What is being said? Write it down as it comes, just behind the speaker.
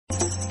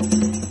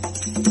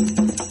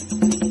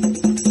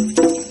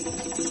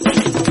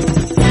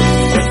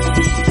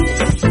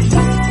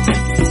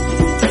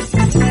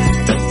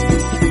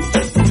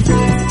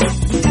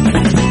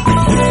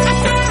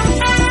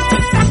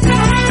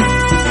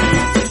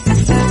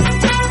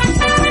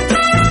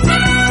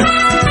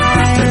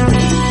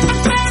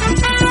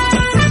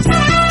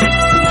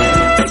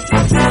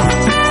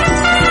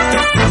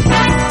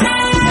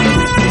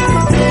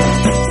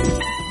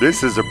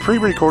This is a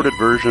pre-recorded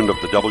version of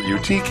the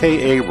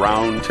WTKA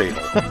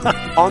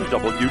Roundtable on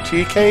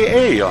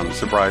WTKA,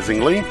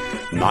 unsurprisingly,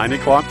 9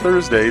 o'clock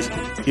Thursdays.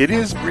 It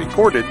is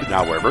recorded,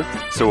 however,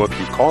 so if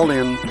you call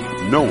in,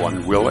 no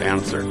one will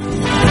answer.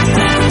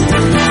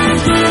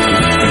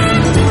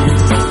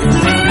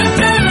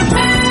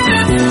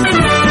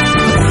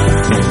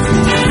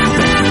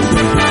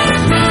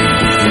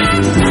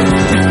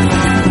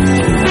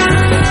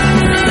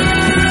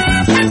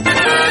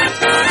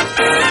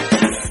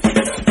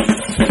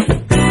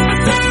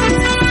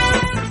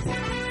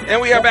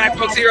 And we are back,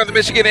 folks, here on the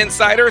Michigan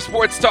Insider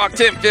Sports Talk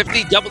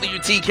 1050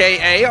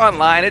 WTKA,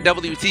 online at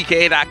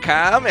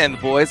WTKA.com. And the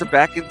boys are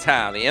back in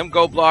town. The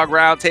MGO Blog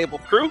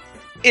Roundtable crew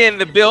in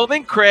the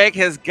building. Craig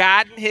has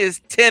gotten his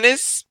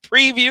tennis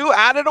preview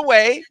out of the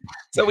way,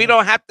 so we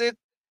don't have to,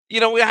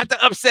 we have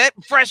to upset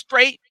and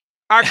frustrate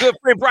our good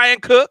friend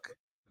Brian Cook,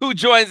 who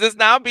joins us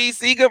now.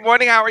 BC, good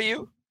morning. How are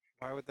you?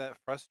 Why would that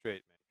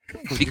frustrate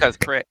me? Because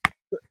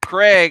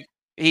Craig,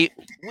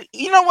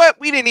 you know what?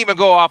 We didn't even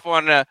go off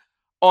on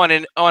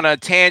a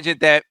tangent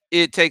that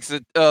it takes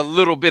a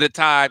little bit of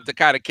time to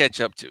kind of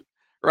catch up to,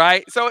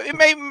 right? So it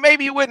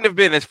maybe it wouldn't have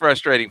been as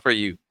frustrating for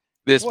you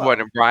this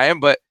morning, Brian,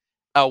 but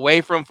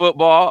away from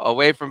football,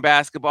 away from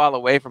basketball,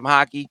 away from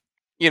hockey,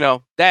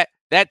 that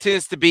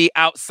tends to be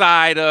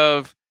outside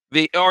of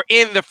or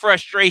in the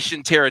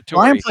frustration territory.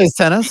 Brian plays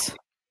tennis.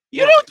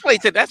 You don't play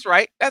tennis. That's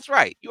right. That's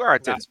right. You are a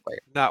tennis player.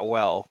 Not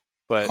well,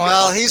 but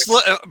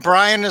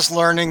Brian is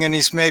learning and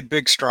he's made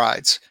big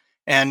strides.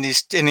 And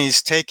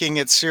he's taking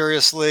it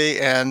seriously,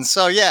 and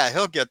so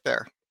he'll get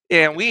there.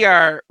 And we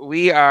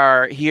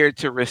are here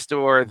to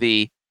restore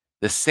the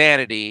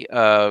sanity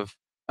of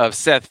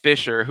Seth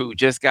Fisher, who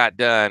just got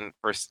done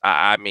for.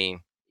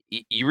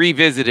 You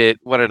revisited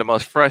one of the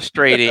most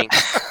frustrating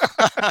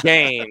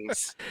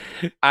games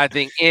I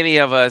think any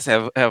of us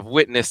have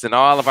witnessed in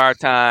all of our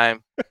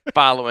time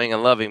following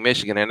and loving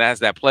Michigan, and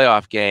that's that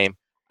playoff game.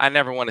 I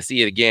never want to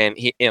see it again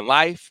in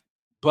life.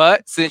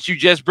 But since you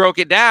just broke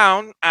it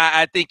down,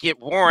 I think it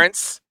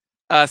warrants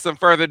some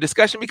further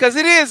discussion, because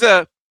it is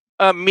a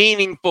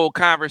meaningful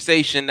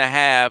conversation to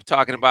have,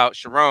 talking about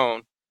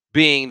Sharon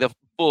being the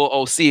full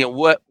OC and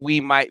what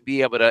we might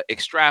be able to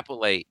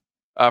extrapolate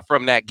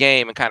from that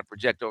game and kind of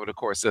project over the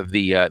course of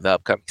the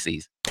upcoming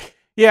season.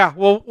 Yeah,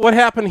 well, what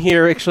happened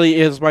here actually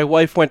is my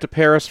wife went to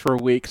Paris for a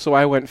week, so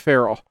I went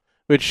feral,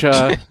 which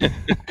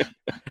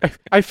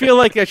I feel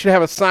like I should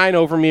have a sign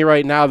over me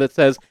right now that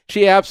says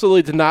she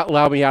absolutely did not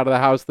allow me out of the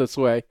house this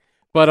way.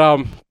 But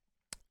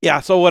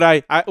so what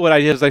I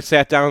did is I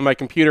sat down with my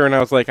computer and I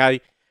was like,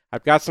 I've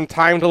got some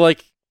time to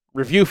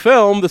review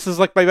film. This is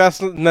my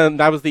best, and then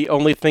that was the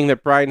only thing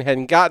that Brian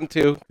hadn't gotten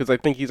to, because I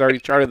think he's already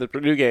charted the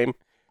Purdue game.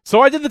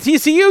 So I did the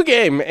TCU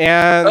game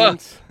and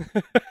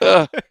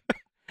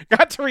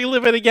got to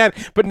relive it again.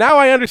 But now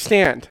I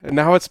understand, and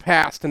now it's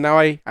past, and now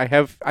I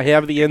have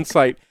the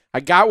insight. I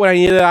got what I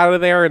needed out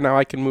of there, and now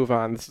I can move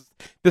on.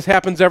 This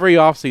happens every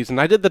offseason.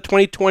 I did the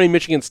 2020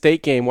 Michigan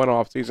State game one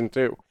offseason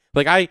too.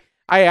 I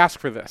asked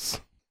for this.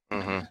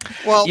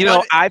 Mm-hmm.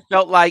 Well, I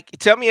felt like,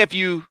 tell me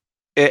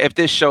if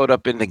this showed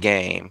up in the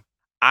game.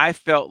 I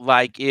felt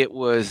like it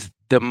was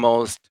the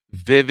most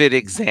vivid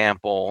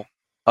example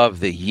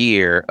of the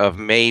year of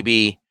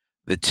maybe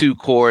the two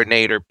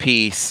coordinator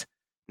piece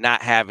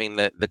not having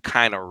the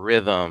kind of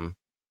rhythm.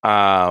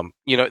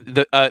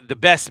 The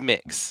best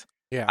mix.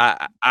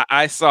 Yeah,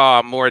 I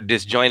saw more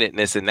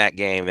disjointedness in that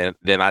game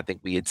than I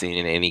think we had seen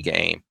in any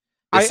game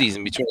this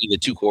season between the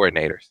two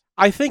coordinators.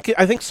 I think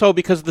so,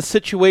 because the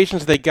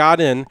situations they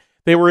got in,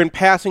 they were in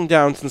passing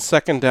downs and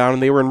second down,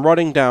 and they were in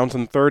running downs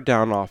and third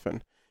down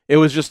often. It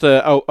was just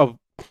and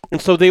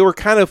so they were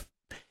kind of,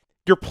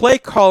 your play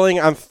calling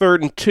on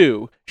 3rd and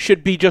 2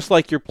 should be just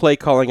like your play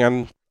calling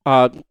on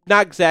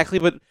not exactly,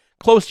 but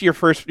close to your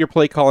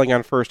play calling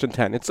on 1st and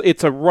 10.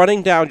 It's a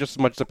running down just as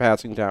much as a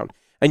passing down.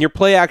 And your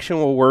play action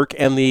will work,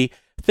 and the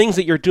things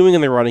that you're doing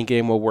in the running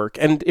game will work.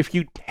 And if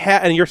you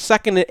and your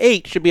 2nd and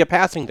 8 should be a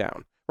passing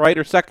down, right?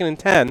 Or 2nd and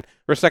 10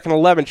 or 2nd and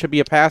 11 should be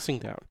a passing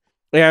down.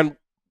 And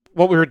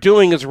what we were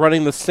doing is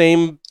running the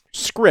same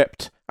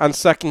script on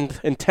 2nd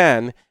and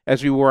 10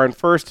 as we were on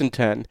 1st and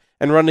 10,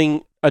 and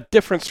running a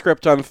different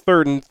script on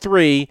 3rd and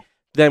 3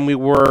 than we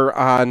were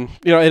on,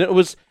 and that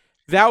was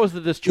the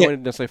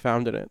disjointedness I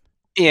found in it.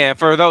 Yeah,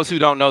 for those who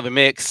don't know the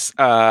mix,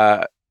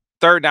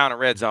 3rd down and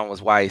red zone was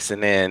Weiss,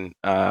 and then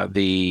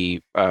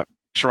the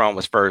Sharon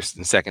was 1st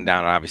and 2nd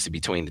down, obviously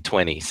between the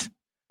 20s.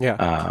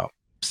 Yeah.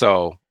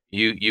 So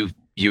you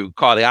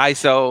call the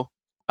ISO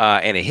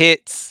and it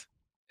hits,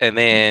 and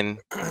then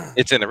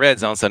it's in the red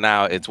zone. So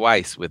now it's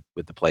Weiss with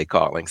the play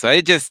calling. So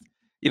it just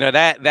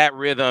that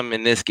rhythm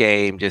in this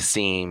game just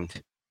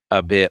seemed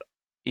a bit,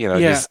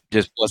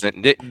 just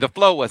wasn't, the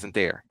flow wasn't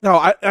there.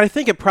 No, I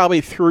think it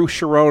probably threw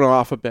Sharon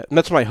off a bit, and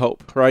that's my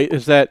hope, right?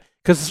 Is that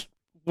because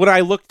when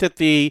I looked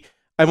at and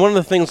one of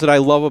the things that I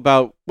love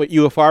about what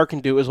UFR can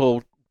do is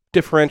it'll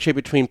differentiate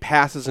between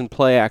passes and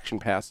play action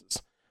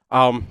passes,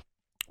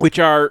 which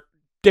are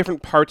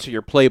different parts of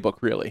your playbook,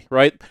 really,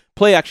 right?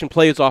 Play action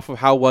plays off of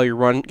how well your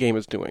run game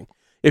is doing.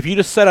 If you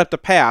just set up the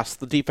pass,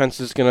 the defense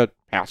is going to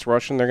pass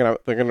rush and they're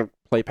going to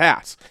play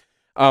pass.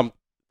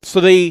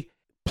 So the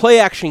play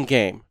action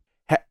game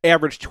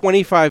averaged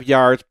 25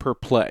 yards per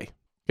play.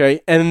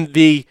 Okay, and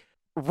the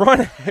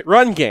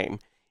run game,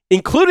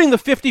 including the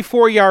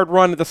 54-yard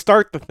run to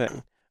start the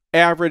thing,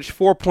 averaged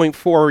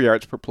 4.4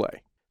 yards per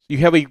play. You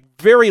have a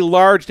very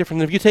large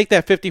difference. If you take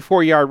that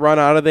 54-yard run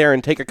out of there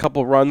and take a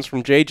couple runs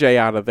from JJ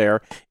out of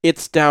there,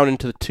 it's down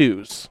into the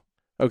twos.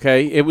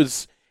 Okay, it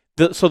was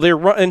so their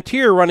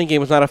interior running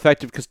game was not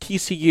effective because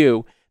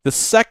TCU, the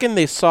second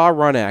they saw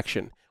run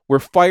action, were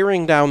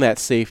firing down that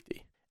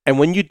safety. And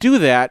when you do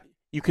that,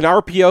 you can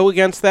RPO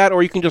against that,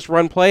 or you can just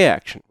run play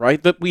action,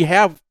 right? That we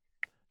have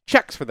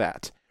checks for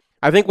that.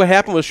 I think what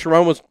happened with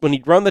Sharon was when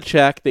he'd run the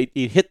check,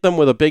 he'd hit them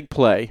with a big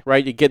play,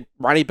 right? You'd get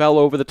Ronnie Bell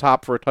over the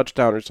top for a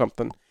touchdown or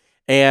something.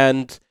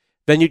 And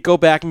then you'd go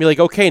back and be like,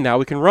 okay, now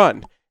we can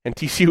run. And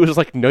TCU was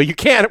like, no, you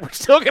can't. We're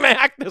still going to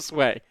act this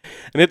way.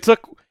 And it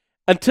took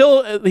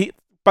until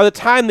by the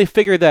time they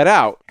figured that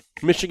out,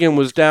 Michigan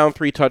was down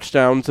 3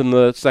 touchdowns in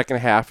the second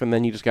half, and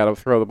then you just got to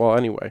throw the ball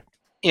anyway.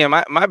 Yeah,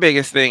 my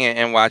biggest thing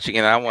in watching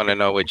it, I want to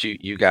know what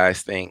you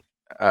guys think,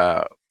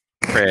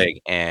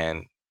 Craig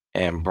and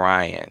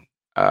Brian,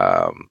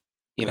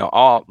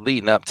 all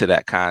leading up to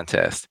that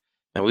contest.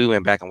 And we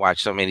went back and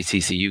watched so many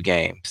TCU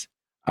games.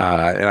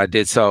 And I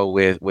did so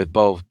with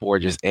both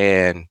Borges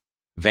and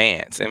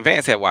Vance. And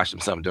Vance had watched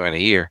them some during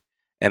the year.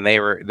 And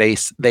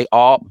they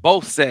all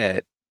both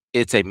said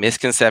it's a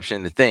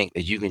misconception to think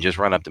that you can just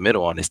run up the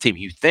middle on this team.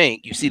 You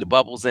think you see the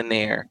bubbles in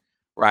there,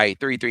 right?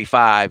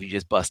 3-3-5, you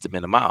just bust them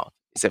in the mouth.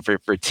 Except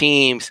for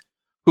teams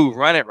who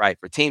run it right,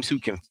 for teams who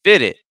can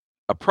fit it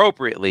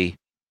appropriately,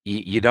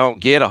 you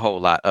don't get a whole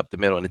lot up the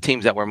middle. And the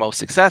teams that were most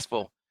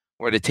successful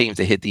were the teams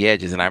that hit the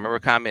edges. And I remember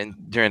commenting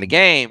during the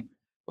game,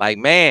 like,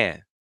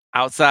 man,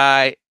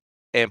 outside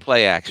and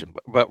play action,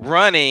 but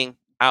running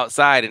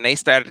outside. And they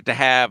started to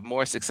have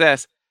more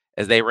success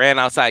as they ran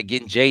outside,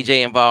 getting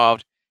JJ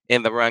involved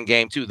in the run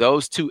game too.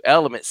 Those two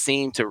elements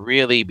seem to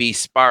really be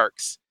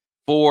sparks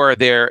for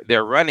their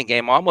running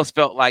game. Almost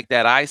felt like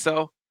that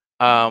ISO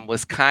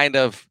was kind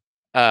of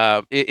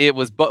it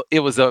was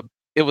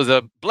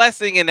a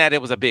blessing in that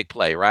it was a big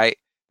play, right?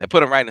 That put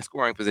them right in the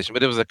scoring position,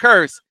 but it was a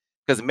curse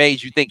because it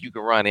made you think you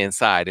could run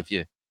inside if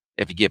you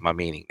get my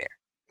meaning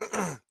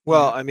there.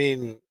 Well, I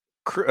mean,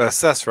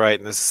 Seth's right,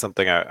 and this is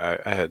something I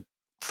had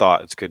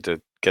thought it's good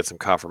to get some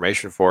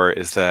confirmation for,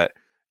 is that,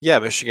 yeah,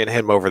 Michigan hit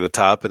them over the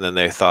top, and then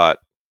they thought,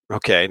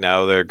 okay,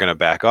 now they're going to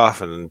back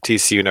off, and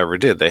TCU never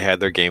did. They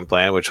had their game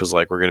plan, which was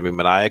like, we're going to be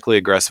maniacally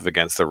aggressive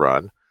against the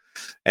run,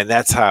 and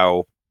that's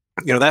how,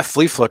 that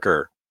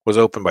flea-flicker was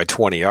open by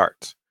 20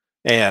 yards,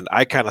 and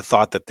I kind of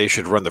thought that they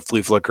should run the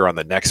flea-flicker on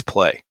the next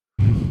play.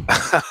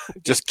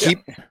 Just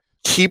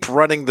keep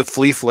running the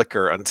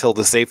flea-flicker until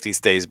the safety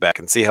stays back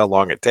and see how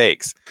long it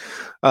takes.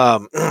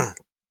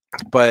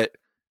 But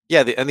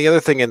yeah, the other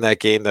thing in that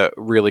game that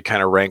really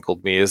kind of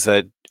rankled me is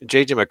that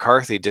JJ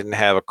McCarthy didn't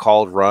have a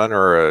called run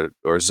or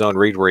zone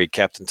read where he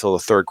kept until the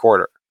third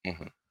quarter.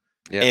 Mm-hmm.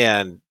 Yeah.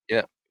 And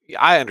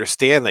I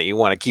understand that you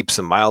want to keep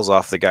some miles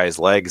off the guy's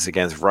legs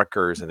against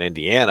Rutgers and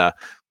Indiana,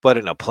 but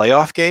in a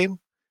playoff game,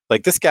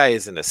 like, this guy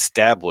is an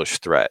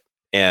established threat,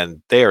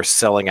 and they are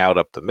selling out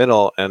up the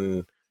middle.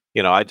 And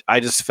I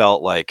just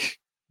felt like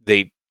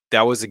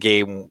that was a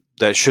game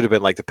that should have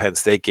been like the Penn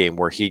State game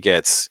where he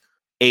gets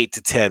 8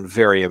 to 10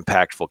 very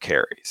impactful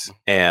carries,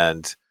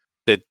 and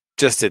it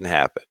just didn't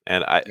happen.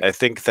 And I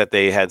think that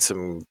they had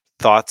some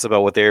thoughts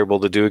about what they were able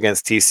to do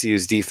against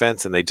TCU's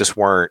defense, and they just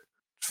weren't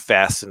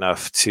fast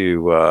enough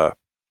to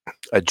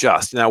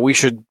adjust. Now, we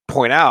should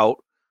point out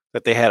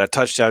that they had a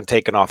touchdown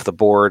taken off the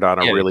board on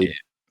a really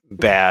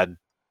bad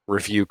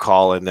review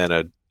call, and then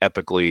an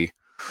epically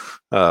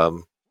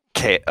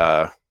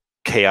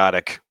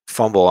chaotic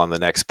fumble on the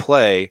next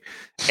play,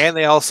 and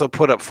they also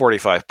put up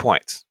 45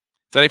 points.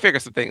 So they figure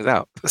some things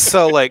out.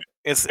 So, like,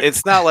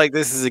 it's not like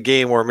this is a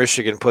game where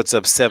Michigan puts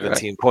up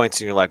 17 points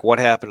and you're like, what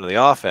happened to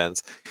the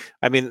offense?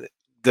 I mean,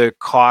 the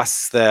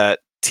costs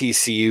that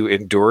TCU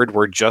endured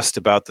were just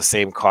about the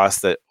same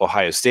costs that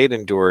Ohio State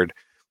endured,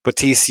 but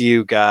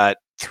TCU got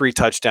 3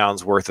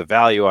 touchdowns worth of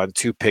value on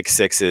 2 pick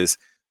sixes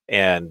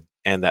and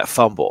that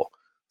fumble.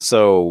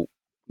 So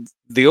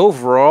the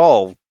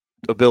overall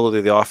ability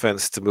of the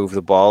offense to move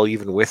the ball,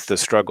 even with the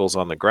struggles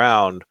on the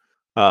ground,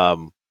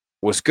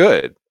 was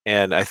good.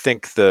 And I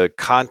think the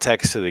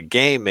context of the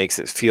game makes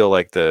it feel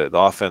like the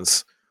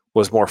offense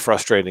was more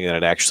frustrating than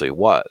it actually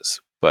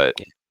was. But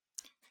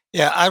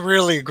yeah, I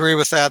really agree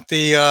with that.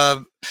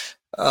 The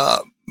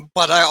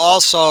But I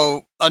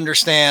also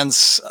understand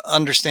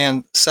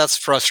Seth's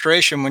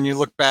frustration when you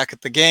look back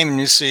at the game and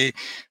you see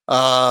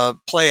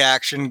play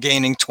action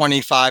gaining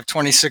 25,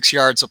 26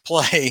 yards of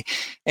play.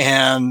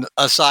 And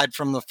aside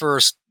from the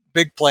first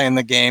big play in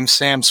the game,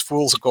 Sam's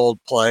Fool's Gold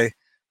play,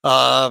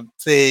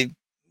 they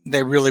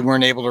really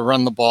weren't able to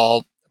run the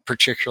ball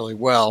particularly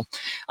well.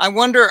 I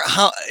wonder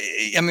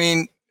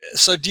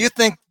so do you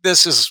think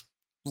this is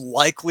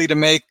likely to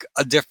make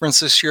a difference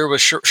this year?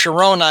 With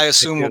Sharon, I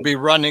assume, will be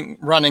running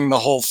the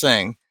whole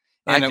thing.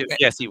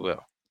 Yes, he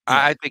will.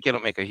 Yeah. I think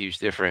it'll make a huge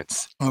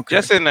difference. Okay.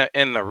 Just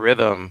in the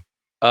rhythm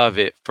of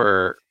it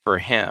for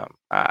him.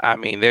 I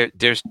mean,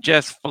 there's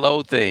just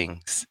flow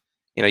things.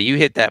 You know, you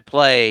hit that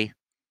play,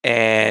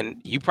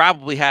 and you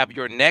probably have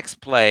your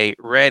next play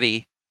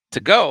ready to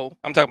go.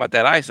 I'm talking about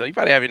that ISO. You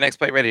probably have your next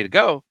play ready to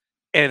go,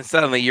 and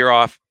suddenly you're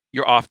off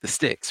the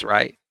sticks,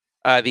 right?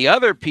 The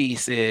other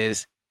piece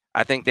is,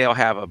 I think they'll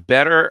have a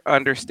better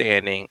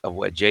understanding of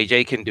what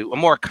JJ can do, a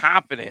more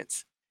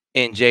confidence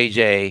in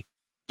JJ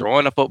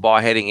throwing the football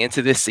heading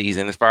into this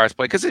season as far as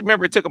play. Because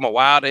remember, it took him a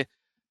while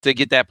to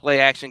get that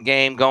play action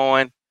game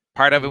going.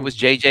 Part of it was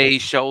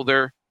JJ's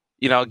shoulder,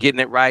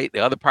 getting it right. The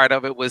other part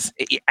of it was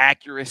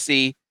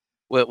accuracy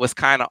was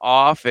kind of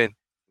off. And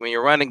when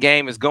your running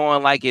game is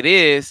going like it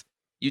is,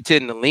 you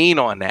tend to lean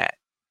on that.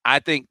 I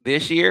think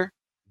this year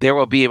there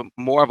will be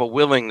more of a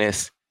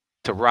willingness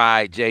to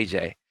ride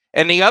JJ.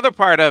 And the other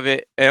part of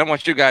it, and I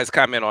want you guys to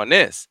comment on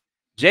this,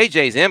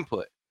 JJ's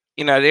input.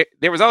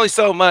 There was only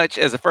so much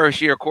as a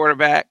first-year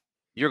quarterback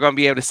you're going to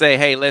be able to say,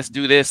 hey, let's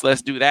do this,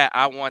 let's do that.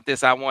 I want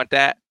this, I want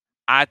that.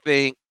 I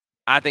think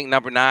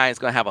number 9 is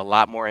going to have a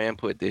lot more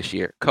input this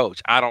year.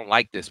 Coach, I don't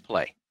like this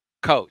play.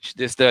 Coach,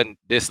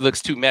 this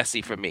looks too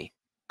messy for me.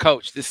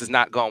 Coach, this is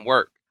not going to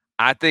work.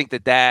 I think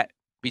that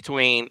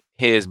between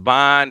his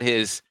bond,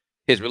 his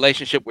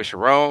relationship with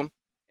Sharon,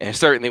 and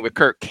certainly with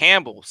Kirk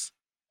Campbell's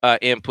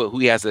input, who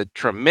he has a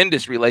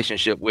tremendous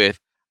relationship with,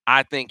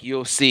 I think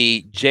you'll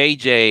see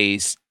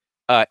JJ's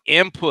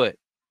input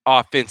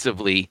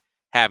offensively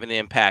have an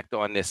impact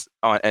on this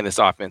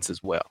offense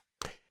as well.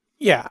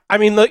 Yeah, I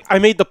mean, look, I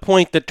made the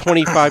point that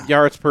 25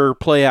 yards per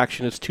play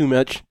action is too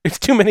much. It's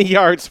too many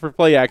yards per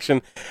play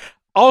action.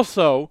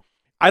 Also,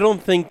 I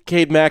don't think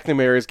Cade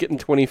McNamara is getting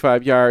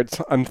 25 yards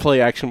on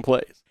play action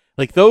plays.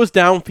 Like, those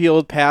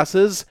downfield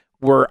passes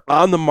were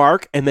on the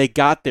mark, and they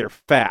got there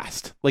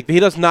fast. Like, they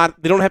don't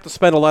have to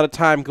spend a lot of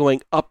time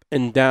going up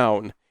and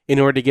down in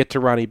order to get to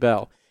Ronnie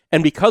Bell.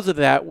 And because of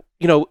that,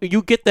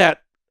 you get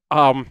that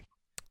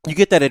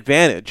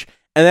advantage.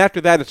 And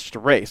after that, it's just a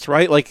race,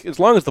 right? Like, as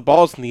long as the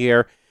ball's in the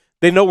air,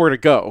 they know where to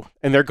go,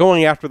 and they're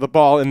going after the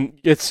ball, and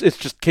it's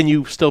just, can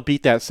you still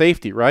beat that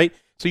safety, right?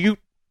 So you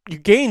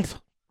gained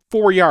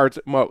 4 yards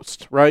at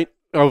most, right,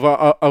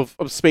 of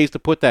space to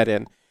put that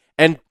in.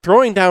 And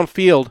throwing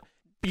downfield,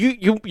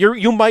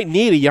 you might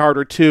need a yard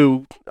or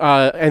two,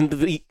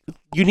 and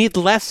you need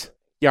less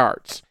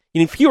yards. You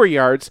need fewer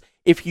yards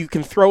if you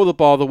can throw the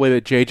ball the way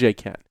that JJ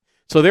can.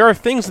 So there are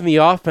things in the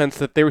offense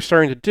that they were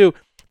starting to do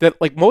that,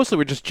 like, mostly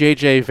were just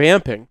JJ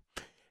vamping.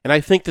 And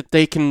I think that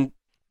they can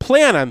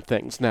plan on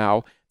things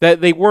now that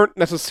they weren't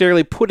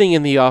necessarily putting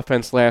in the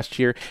offense last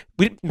year.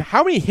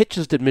 How many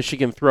hitches did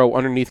Michigan throw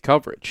underneath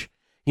coverage?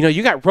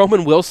 You got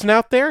Roman Wilson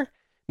out there.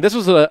 This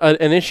was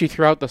an issue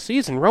throughout the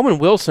season. Roman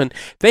Wilson,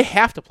 they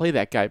have to play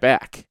that guy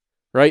back,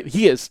 right?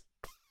 He is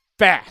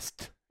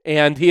fast,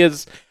 and he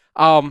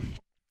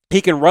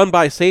can run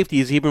by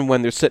safeties even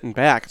when they're sitting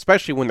back,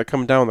 especially when they're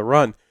coming down the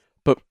run.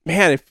 But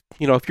man, if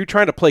you're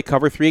trying to play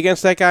cover 3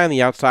 against that guy on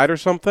the outside or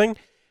something,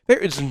 there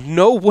is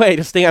no way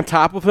to stay on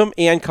top of him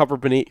and cover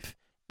beneath.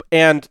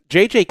 And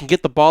JJ can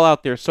get the ball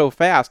out there so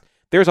fast.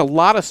 There's a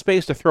lot of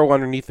space to throw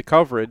underneath the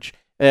coverage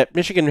that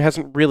Michigan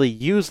hasn't really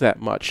used that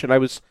much. And I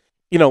was,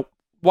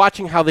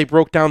 watching how they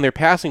broke down their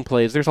passing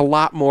plays. There's a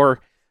lot more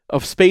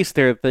of space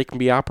there that they can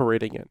be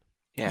operating in.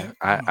 Yeah,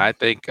 I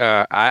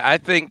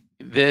think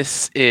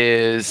this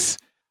is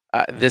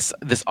this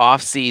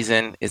off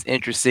season is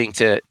interesting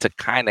to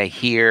kind of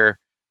hear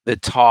the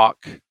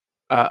talk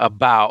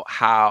about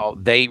how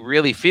they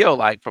really feel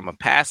like, from a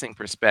passing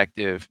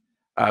perspective,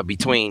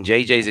 between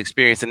JJ's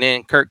experience and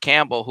then Kirk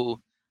Campbell,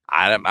 who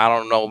I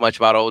don't know much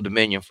about Old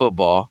Dominion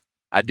football.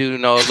 I do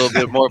know a little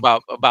bit more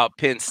about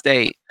Penn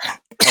State,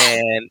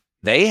 and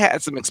they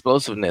had some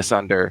explosiveness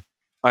under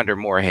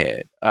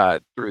Moorhead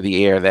through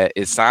the air. That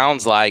it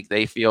sounds like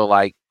they feel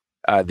like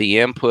the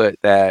input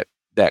that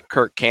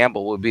Kirk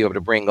Campbell would be able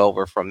to bring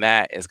over from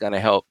that is going to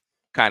help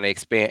kind of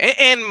expand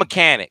and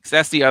mechanics.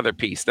 That's the other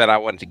piece that I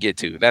wanted to get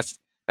to.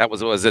 That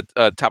was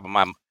at top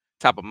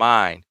of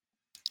mind.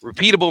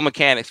 Repeatable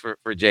mechanics for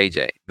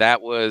JJ.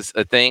 That was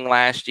a thing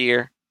last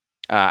year.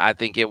 I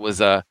think it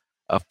was a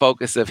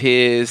focus of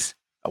his.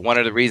 One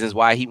of the reasons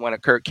why he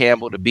wanted Kirk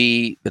Campbell to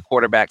be the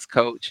quarterback's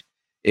coach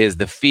is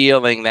the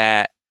feeling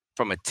that,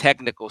 from a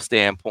technical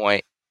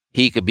standpoint,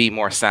 he could be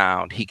more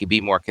sound, he could be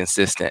more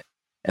consistent.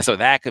 And so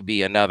that could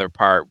be another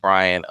part,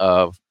 Brian,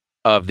 of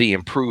the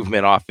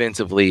improvement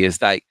offensively,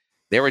 is like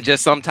there were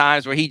just some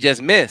times where he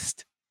just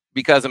missed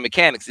because of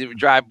mechanics. It would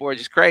drive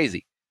Borges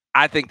crazy.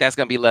 I think that's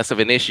going to be less of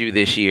an issue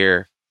this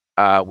year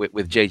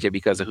with JJ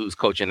because of who's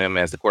coaching him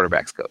as the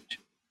quarterback's coach.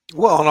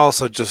 Well, and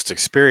also just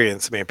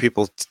experience. I mean,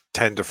 people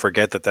tend to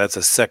forget that that's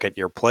a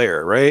second-year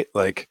player, right?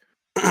 Like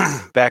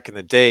back in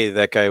the day,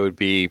 that guy would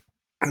be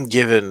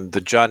given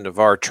the John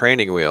Navarre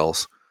training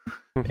wheels.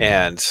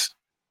 And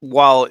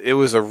while it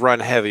was a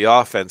run-heavy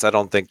offense, I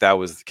don't think that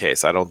was the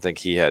case. I don't think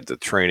he had the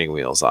training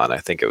wheels on. I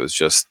think it was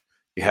just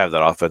you have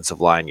that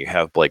offensive line, you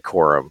have Blake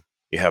Corum,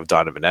 you have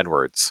Donovan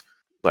Edwards.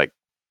 Like,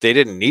 they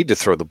didn't need to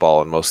throw the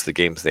ball in most of the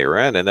games they were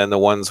in. And then the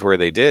ones where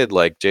they did,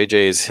 like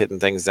JJ's hitting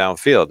things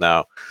downfield.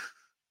 Now,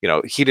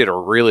 he did a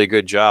really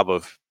good job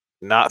of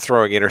not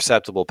throwing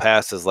interceptable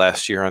passes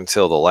last year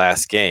until the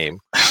last game.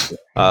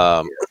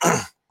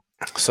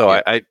 So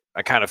I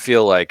kind of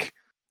feel like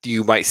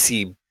you might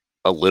see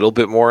a little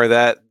bit more of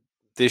that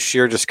this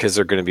year just because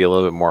they're going to be a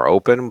little bit more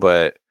open.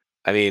 But,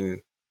 I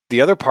mean,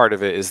 the other part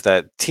of it is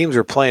that teams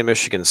are playing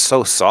Michigan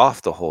so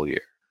soft the whole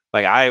year.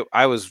 Like,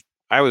 I was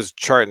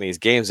charting these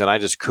games, and I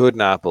just could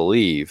not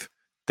believe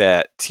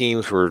that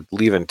teams were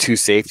leaving two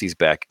safeties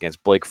back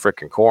against Blake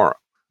frickin' Corum.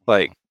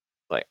 Like,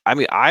 I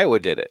mean, Iowa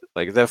did it.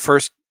 Like, the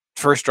first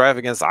drive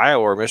against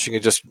Iowa, where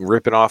Michigan just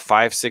ripping off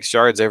 5-6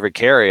 yards every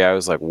carry. I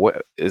was like,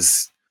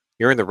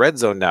 you're in the red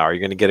zone now. Are you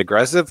going to get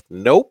aggressive?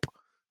 Nope.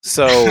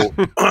 So,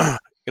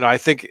 I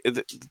think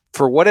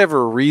for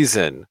whatever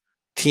reason,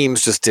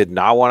 teams just did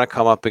not want to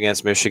come up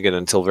against Michigan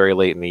until very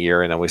late in the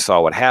year, and then we saw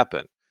what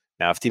happened.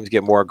 Now, if teams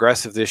get more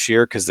aggressive this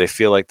year because they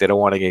feel like they don't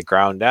want to get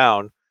ground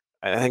down,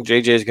 I think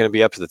JJ is going to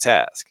be up to the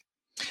task.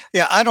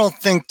 Yeah, I don't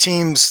think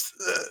teams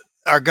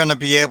are going to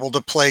be able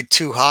to play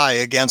too high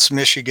against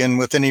Michigan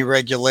with any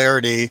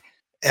regularity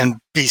and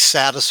be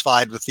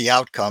satisfied with the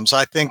outcomes.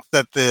 I think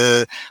that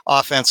the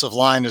offensive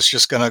line is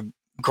just going to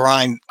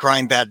grind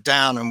that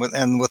down, and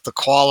with the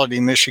quality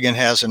Michigan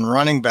has in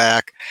running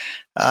back,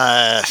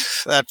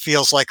 that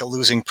feels like a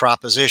losing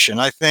proposition.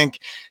 I think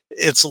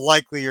it's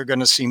likely you're going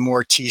to see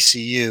more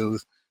TCU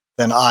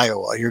than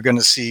Iowa. You're going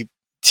to see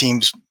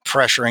teams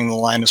pressuring the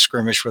line of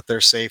scrimmage with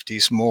their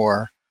safeties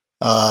more.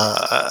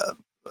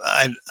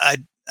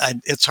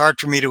 It's hard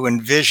for me to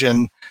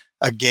envision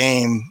a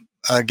game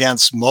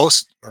against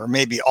most or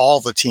maybe all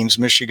the teams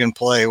Michigan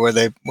play where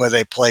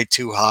they play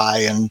too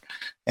high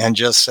and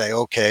just say,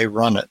 okay,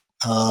 run it.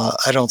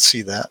 I don't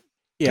see that.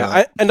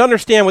 Yeah, and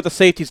understand what the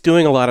safety's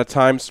doing a lot of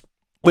times.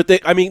 But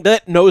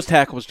that nose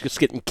tackle was just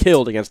getting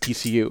killed against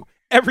TCU.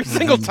 Every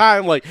single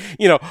time, like,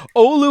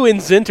 Olu and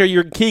Zinter,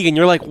 you're Keegan,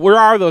 you're like, where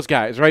are those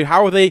guys, right?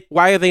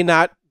 Why are they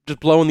not just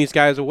blowing these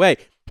guys away?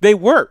 They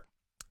were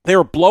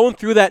blowing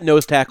through that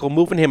nose tackle,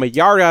 moving him a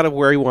yard out of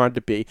where he wanted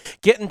to be,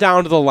 getting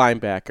down to the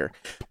linebacker.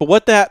 But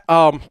what that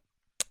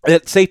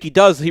safety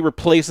does, he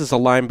replaces a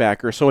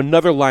linebacker, so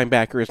another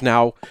linebacker is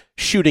now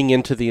shooting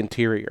into the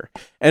interior.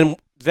 And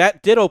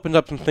that did open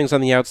up some things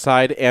on the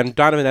outside, and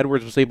Donovan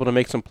Edwards was able to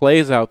make some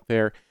plays out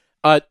there.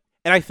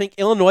 And I think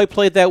Illinois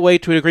played that way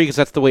to a degree because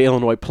that's the way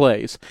Illinois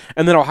plays.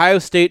 And then Ohio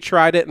State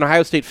tried it, and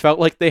Ohio State felt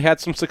like they had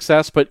some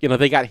success, but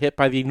they got hit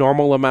by the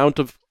normal amount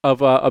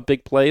of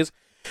big plays.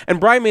 And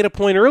Brian made a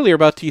point earlier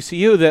about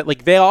TCU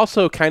that they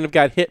also kind of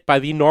got hit by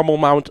the normal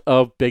amount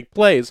of big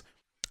plays.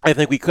 I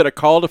think we could have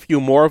called a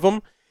few more of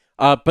them,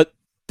 but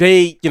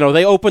they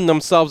opened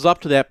themselves up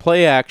to that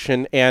play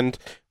action, and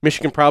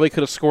Michigan probably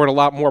could have scored a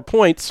lot more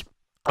points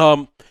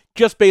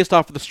just based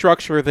off of the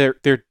structure of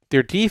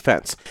their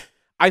defense.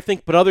 I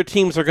think, but other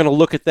teams are going to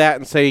look at that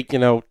and say,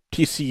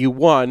 TCU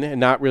won, and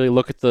not really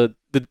look at the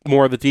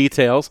more of the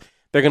details.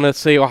 They're going to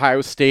say Ohio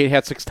State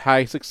had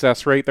high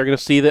success rate. They're going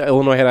to see that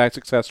Illinois had a high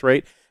success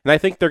rate, and I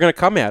think they're going to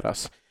come at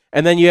us.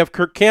 And then you have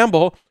Kirk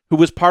Campbell, who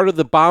was part of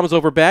the Bombs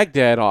Over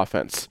Baghdad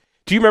offense.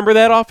 Do you remember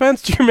that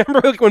offense? Do you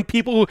remember when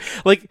people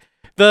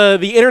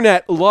the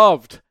internet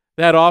loved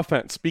that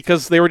offense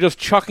because they were just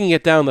chucking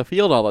it down the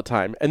field all the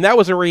time? And that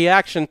was a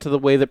reaction to the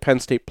way that Penn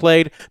State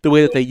played, the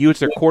way that they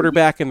used their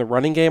quarterback in the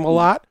running game a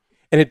lot.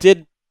 And it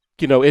did,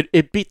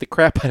 it beat the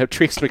crap out of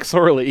Trace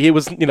McSorley. He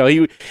was,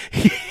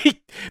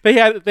 they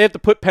had to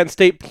put Penn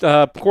State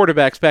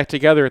quarterbacks back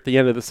together at the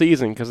end of the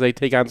season because they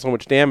take on so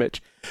much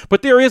damage.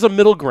 But there is a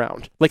middle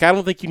ground. I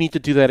don't think you need to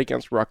do that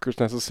against Rutgers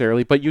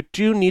necessarily, but you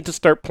do need to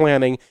start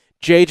planning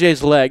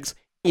JJ's legs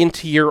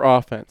into your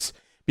offense.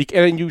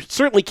 And you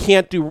certainly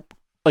can't do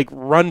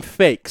run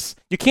fakes.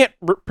 You can't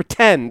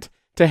pretend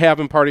to have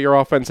him part of your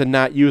offense and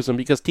not use him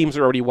because teams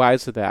are already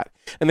wise to that.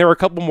 And there were a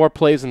couple more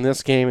plays in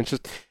this game. It's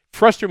just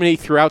frustrating me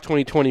throughout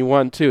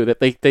 2021 too that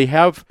they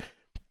have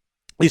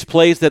these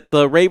plays that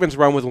the Ravens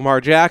run with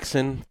Lamar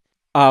Jackson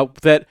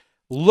that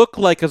look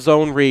like a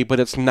zone read, but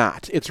it's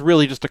not. It's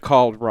really just a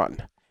called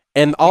run.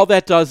 And all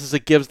that does is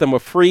it gives them a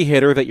free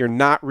hitter that you're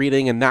not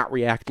reading and not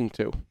reacting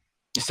to.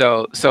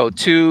 So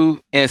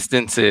two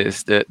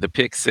instances, the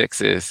pick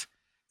sixes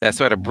that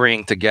sort of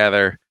bring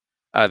together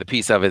the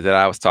piece of it that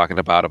I was talking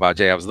about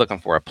Jay. I was looking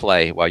for a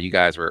play while you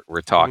guys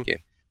were talking.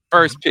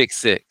 First pick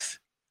six,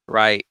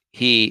 right?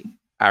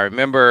 I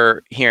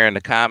remember hearing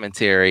the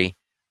commentary,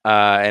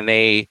 and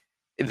they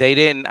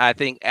didn't, I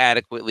think,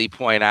 adequately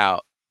point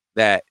out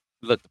that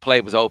look, the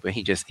play was open.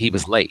 He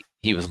was late.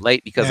 He was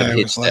late because of a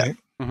hitch step.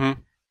 Mm-hmm.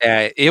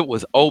 It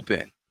was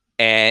open,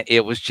 and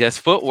it was just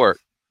footwork.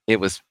 It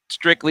was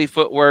strictly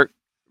footwork.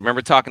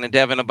 Remember talking to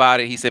Devin about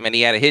it. He said, man,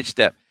 he had a hitch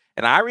step.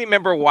 And I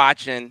remember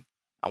watching,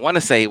 I want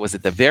to say it was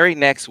at the very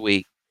next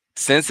week,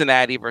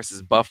 Cincinnati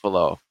versus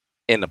Buffalo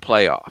in the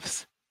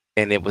playoffs.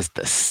 And it was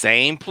the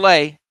same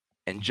play,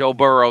 and Joe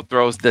Burrow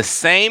throws the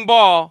same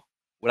ball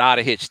without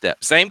a hitch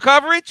step. Same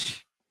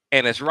coverage,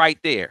 and it's right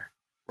there,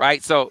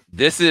 right? So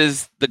this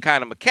is the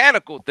kind of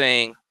mechanical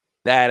thing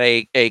that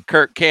a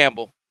Kirk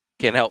Campbell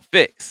can help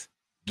fix.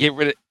 Get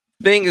rid of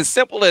thing as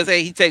simple as,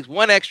 hey, he takes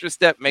one extra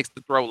step, makes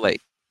the throw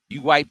late.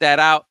 You wipe that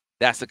out,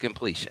 that's a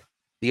completion.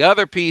 The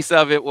other piece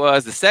of it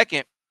was the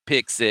second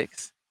pick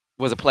six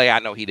was a play I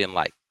know he didn't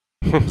like.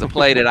 It was a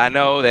play that I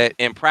know that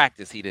in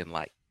practice he didn't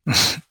like.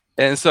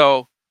 And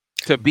so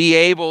to be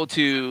able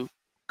to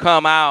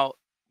come out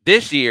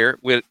this year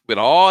with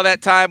all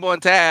that time on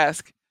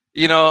task,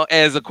 you know,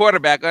 as a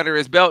quarterback under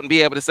his belt and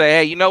be able to say,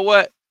 hey, you know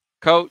what,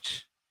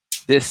 coach,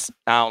 I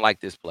don't like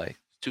this play.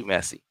 It's too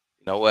messy.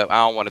 You know what? I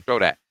don't want to throw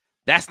that.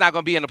 That's not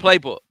going to be in the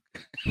playbook,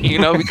 you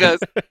know, because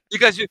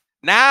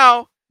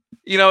now,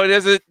 you know,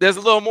 there's a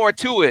little more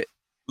to it.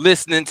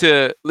 Listening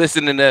to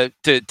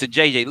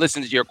JJ,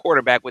 listen to your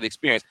quarterback with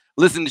experience,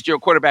 listen to your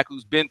quarterback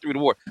who's been through the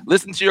war,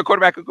 listen to your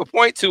quarterback who could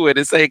point to it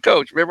and say,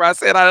 coach, remember I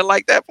said I didn't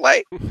like that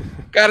play?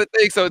 Got to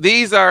think. So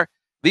these are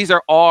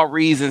all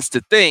reasons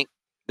to think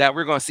that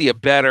we're going to see a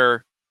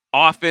better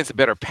offense, a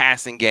better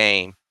passing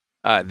game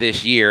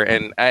this year.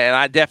 And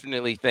I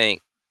definitely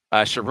think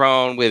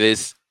Sharon with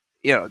his,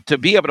 you know, to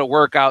be able to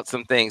work out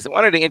some things.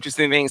 One of the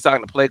interesting things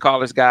talking to play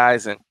callers,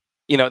 guys, and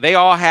you know, they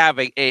all have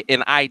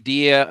an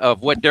idea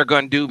of what they're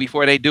going to do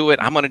before they do it.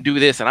 I'm going to do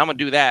this and I'm going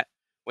to do that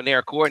when they're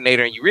a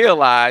coordinator, and you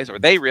realize, or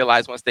they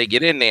realize once they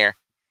get in there,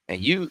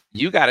 and you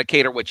got to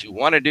cater what you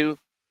want to do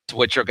to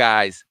what your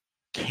guys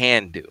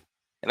can do.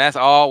 And that's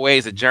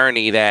always a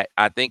journey that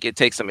I think it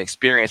takes some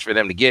experience for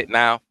them to get.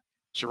 Now,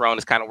 Sharon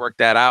has kind of worked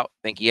that out.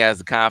 I think he has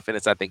the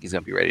confidence. I think he's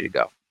going to be ready to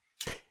go.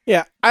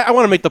 Yeah, I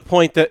want to make the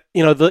point that,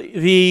 you know,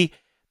 the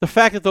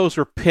fact that those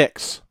were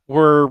picks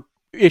were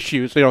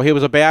issues. You know, it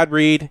was a bad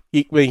read.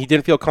 He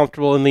didn't feel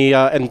comfortable in the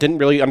and didn't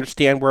really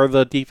understand where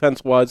the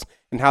defense was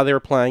and how they were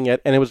playing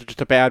it, and it was just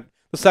the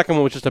second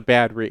one was just a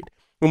bad read.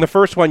 In the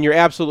first one, you're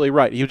absolutely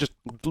right. He was just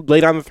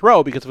laid on the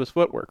throw because of his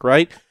footwork,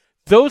 right?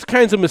 Those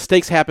kinds of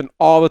mistakes happen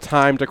all the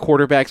time to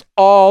quarterbacks,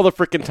 all the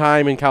freaking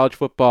time in college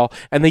football,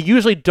 and they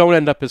usually don't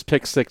end up as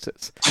pick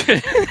sixes.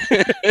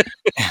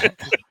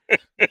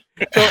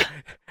 So,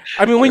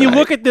 I mean, when you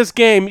look at this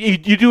game, you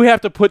do have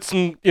to put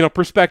some, you know,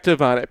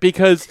 perspective on it,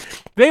 because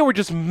they were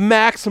just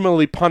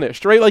maximally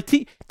punished, right? Like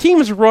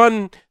teams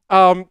run,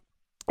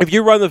 if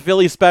you run the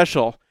Philly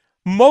special,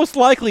 most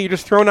likely you're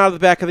just thrown out of the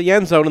back of the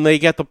end zone, and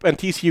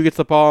TCU gets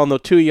the ball on the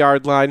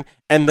 2-yard line,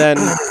 and then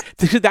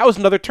that was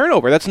another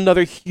turnover. That's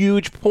another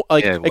huge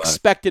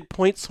expected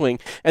point swing,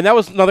 and that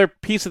was another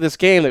piece of this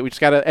game that we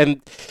just got to. And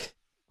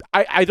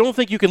I don't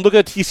think you can look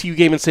at a TCU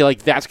game and say,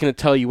 like, that's going to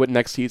tell you what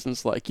next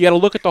season's like. You got to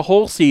look at the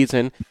whole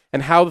season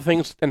and how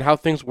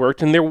things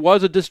worked, and there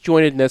was a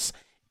disjointedness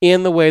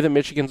in the way that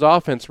Michigan's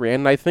offense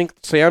ran, and I think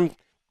Sam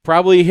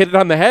probably hit it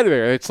on the head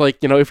there. It's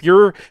like, you know, if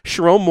you're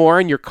Sharon Moore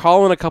and you're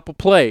calling a couple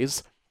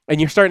plays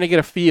and you're starting to get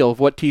a feel of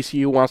what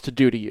TCU wants to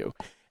do to you,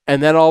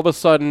 and then all of a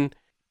sudden,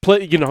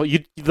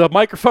 the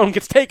microphone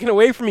gets taken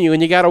away from you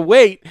and you got to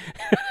wait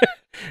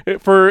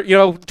for,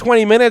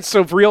 20 minutes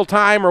of real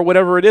time or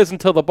whatever it is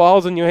until the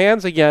ball's in your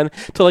hands again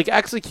to like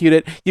execute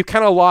it, you've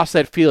kind of lost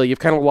that feel. You've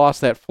kind of lost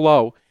that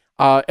flow.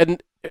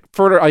 And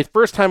for a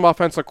first-time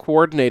offensive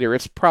coordinator,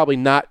 it's probably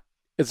not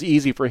as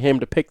easy for him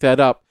to pick that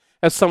up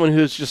as someone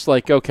who's just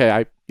like, okay,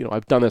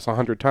 I've done this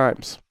 100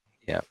 times.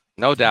 Yeah,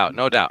 no doubt.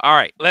 All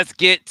right, let's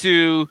get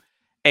to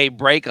a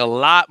break. A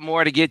lot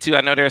more to get to.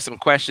 I know there are some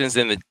questions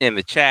in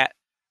the chat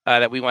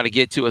that we want to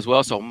get to as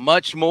well. So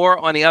much more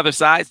on the other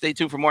side. Stay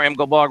tuned for more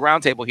MGO Blog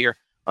Roundtable here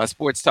on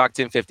Sports Talk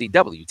 1050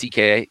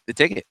 WTKA, The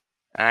Ticket.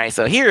 All right,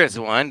 so here's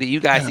one. Do you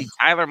guys see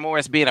Tyler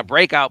Morris being a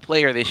breakout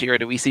player this year? Or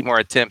do we see more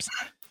attempts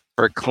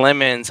for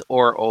Clemons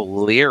or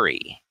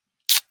O'Leary?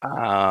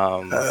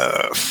 I'm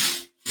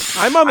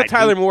on the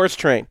Tyler Morris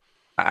train.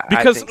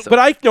 Because what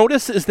I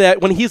notice is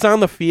that when he's on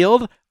the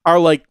field are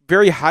like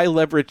very high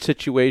leverage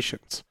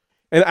situations.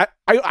 And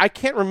I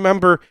can't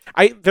remember.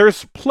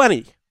 There's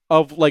plenty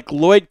of like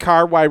Lloyd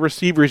Carr wide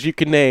receivers you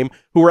can name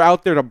who were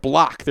out there to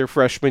block their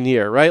freshman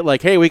year, right?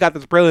 Like, hey, we got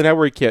this Braylon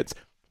Edwards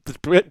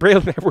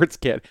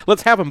kid.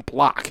 Let's have him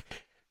block,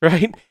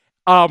 right?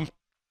 And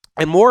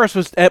Morris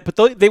was,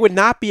 but they would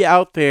not be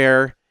out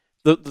there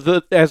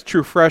as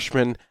true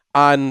freshmen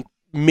on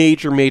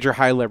major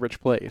high leverage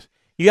plays.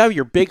 You have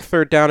your big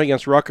third down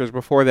against Rutgers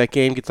before that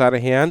game gets out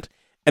of hand,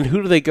 and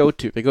who do they go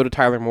to? They go to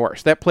Tyler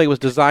Morris. That play was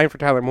designed for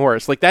Tyler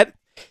Morris. Like that.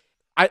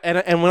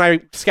 And when I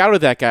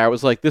scouted that guy, I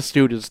was like, this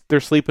dude they're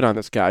sleeping on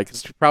this guy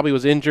because he probably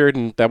was injured,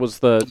 and that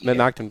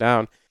knocked him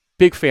down.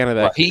 Big fan of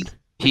that. Well,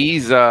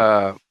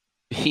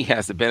 he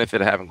has the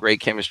benefit of having great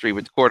chemistry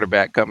with the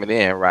quarterback coming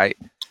in, right?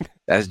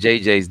 That's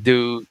JJ's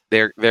dude.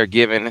 They're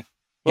giving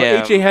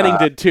Well, AJ Henning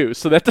did too,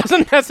 so that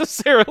doesn't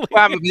necessarily.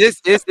 Well, I mean,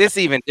 it's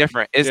even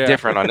different. It's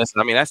different on this.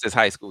 I mean, that's his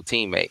high school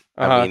teammate.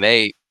 I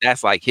mean,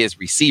 that's like his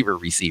receiver,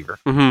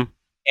 mm-hmm.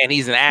 and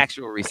he's an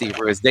actual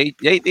receiver. They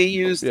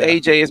use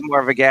AJ as more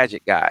of a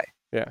gadget guy.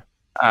 Yeah.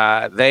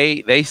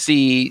 They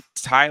see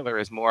Tyler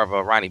as more of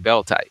a Ronnie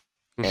Bell type,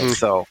 mm-hmm. and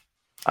so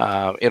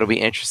it'll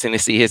be interesting to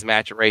see his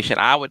maturation.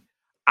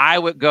 I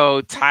would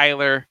go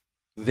Tyler,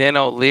 then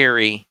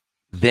O'Leary,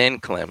 then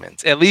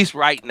Clemons. At least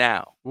right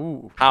now,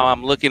 how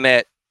I'm looking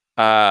at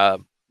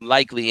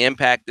likely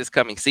impact this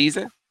coming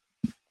season.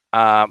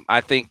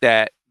 I think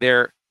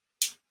we're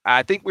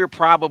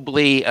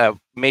probably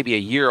maybe a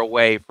year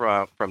away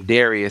from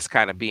Darius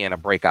kind of being a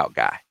breakout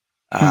guy.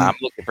 I'm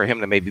looking for him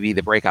to maybe be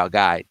the breakout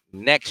guy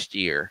next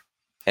year,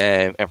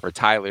 and for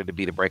Tyler to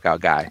be the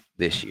breakout guy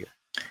this year.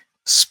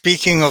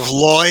 Speaking of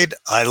Lloyd,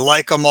 I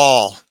like them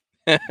all.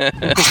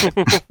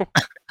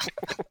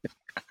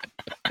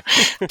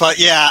 But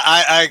yeah,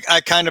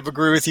 I kind of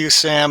agree with you,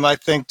 Sam. I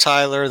think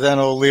Tyler, then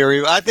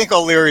O'Leary. I think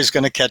O'Leary's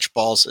going to catch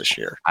balls this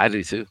year. I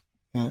do too.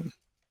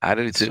 I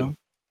do too. So,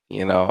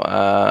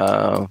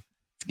 let's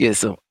get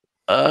some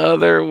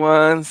other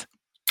ones.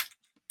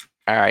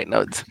 All right,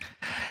 notes.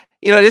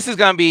 This is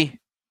gonna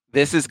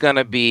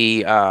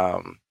be.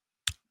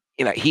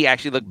 He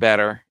actually looked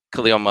better.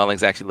 Khalil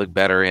Mullings actually looked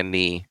better in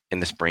the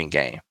spring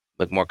game.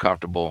 Looked more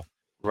comfortable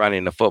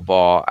running the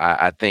football.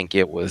 I think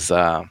it was.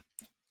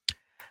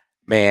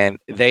 Man,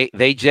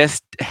 they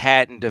just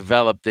hadn't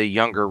developed the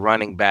younger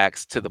running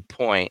backs to the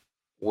point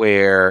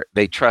where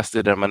they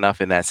trusted them enough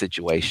in that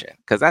situation,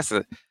 because that's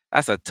a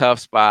tough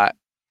spot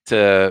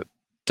to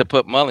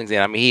put Mullings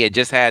in. I mean, he had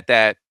just had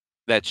that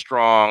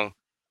strong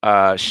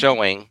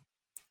showing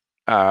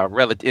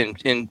relative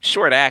in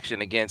short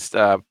action against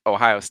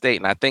Ohio State,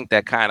 and I think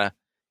that kind of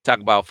talk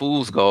about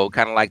fool's gold,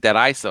 kind of like that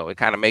ISO. It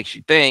kind of makes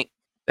you think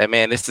that,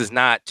 man, this is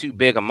not too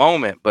big a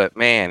moment, but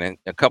man, in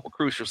a couple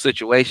crucial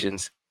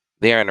situations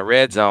there in the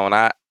red zone,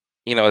 as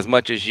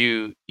much as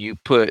you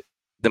put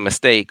the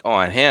mistake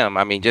on him,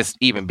 I mean, just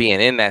even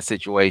being in that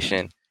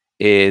situation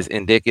is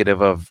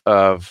indicative of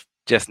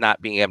just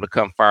not being able to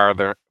come far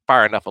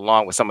enough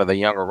along with some of the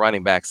younger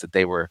running backs that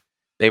they were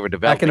developing.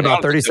 Back in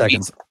about 30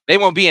 seconds. They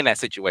won't be in that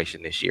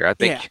situation this year, I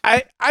think. Yeah,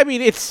 I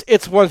mean,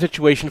 it's one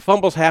situation.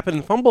 Fumbles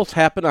happen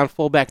on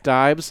fullback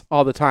dives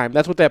all the time.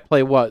 That's what that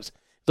play was.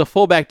 It's a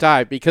fullback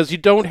dive, because you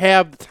don't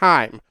have the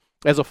time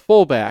as a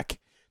fullback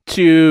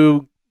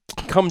to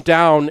come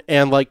down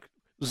and like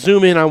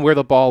zoom in on where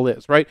the ball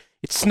is, right?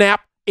 It's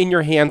snap in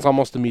your hands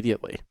almost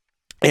immediately.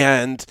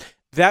 And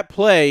that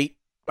play,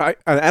 an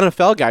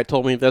NFL guy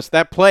told me this,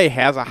 that play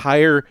has a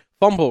higher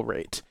fumble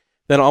rate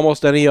than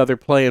almost any other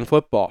play in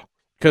football.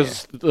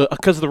 Because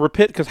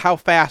how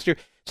fast you're.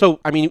 So,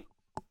 I mean,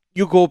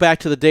 you go back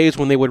to the days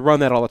when they would run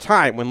that all the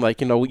time, when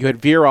you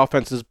had veer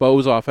offenses,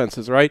 Bo's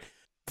offenses, right?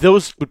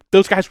 Those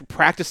guys would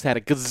practice that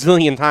a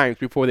gazillion times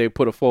before they would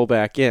put a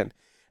fullback in.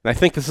 And I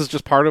think this is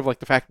just part of like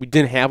the fact we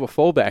didn't have a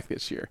fullback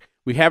this year.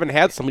 We haven't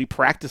had somebody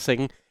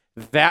practicing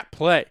that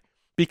play,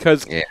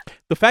 because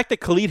the fact that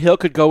Khalid Hill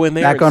could go in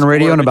there back on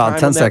radio in about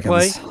 10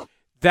 seconds.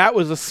 That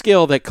was a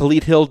skill that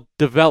Khalid Hill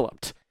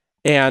developed,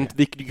 and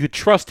you could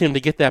trust him to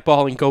get that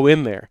ball and go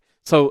in there.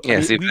 So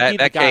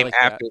that came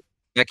after.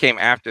 That came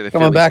after the.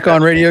 Coming back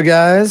on radio,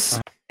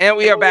 guys. And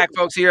we are back,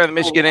 folks, here on the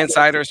Michigan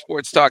Insider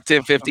Sports Talk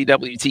 1050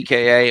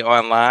 WTKA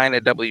online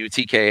at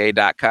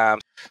WTKA.com.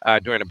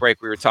 During the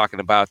break, we were talking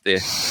about the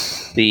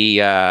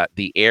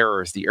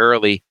errors, the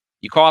early,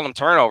 you call them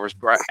turnovers,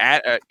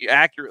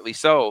 accurately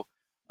so,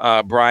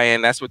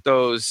 Brian. That's what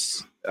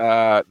those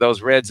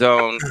red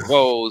zone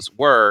woes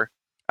were.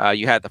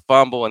 You had the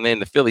fumble, and then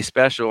the Philly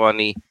special on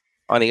the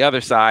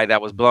other side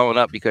that was blown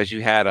up because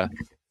you had a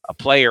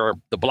player,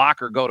 the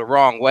blocker, go the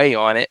wrong way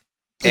on it.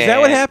 Is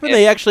that what happened?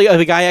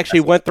 The guy actually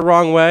went the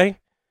wrong way?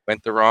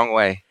 Went the wrong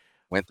way.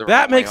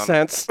 That makes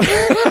sense.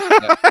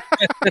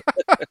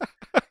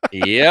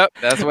 Yep,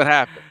 that's what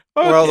happened.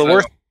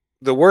 Well,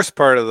 the worst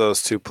part of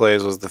those two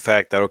plays was the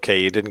fact that, okay,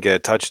 you didn't get a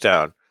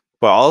touchdown,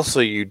 but also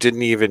you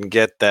didn't even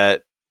get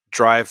that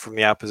drive from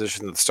the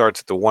opposition that starts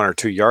at the 1 or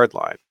 2 yard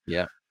line.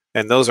 Yeah.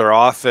 And those are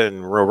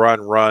often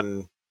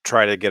run,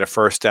 try to get a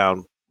first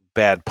down,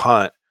 bad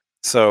punt.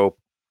 So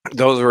it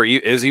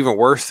was even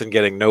worse than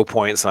getting no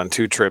points on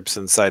 2 trips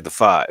inside the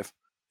 5.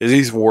 It's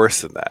even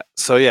worse than that.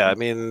 So, yeah, I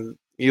mean,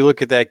 you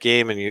look at that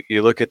game and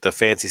you look at the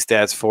fancy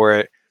stats for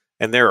it,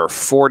 and there are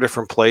 4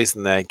 different plays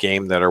in that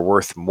game that are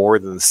worth more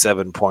than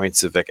 7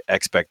 points of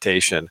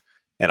expectation,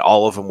 and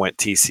all of them went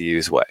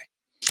TCU's way.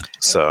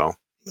 So,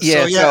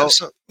 you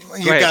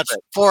got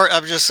 4.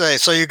 I'm just saying.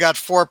 So you got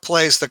 4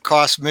 plays that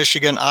cost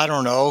Michigan, I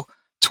don't know,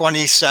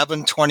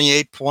 27,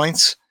 28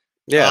 points.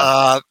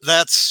 Yeah,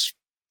 that's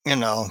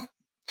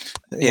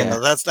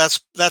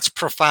that's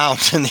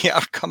profound in the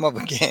outcome of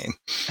a game.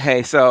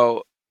 Hey,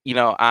 so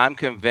I'm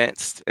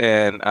convinced,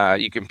 and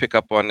you can pick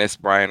up on this,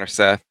 Brian or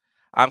Seth.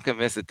 I'm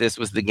convinced that this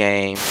was the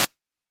game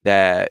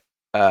that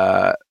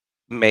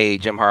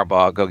made Jim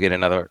Harbaugh go get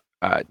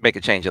make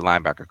a change at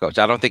linebacker coach.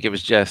 I don't think it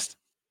was just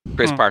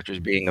Chris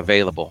Partridge being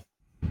available.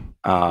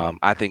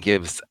 I think it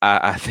was.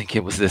 I think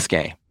it was this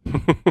game.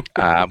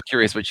 I'm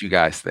curious what you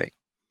guys think.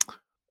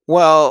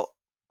 Well,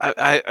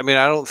 I mean,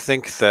 I don't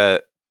think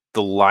that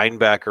the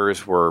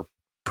linebackers were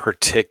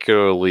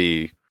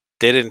particularly.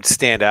 They didn't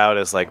stand out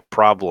as like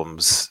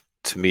problems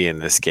to me in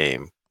this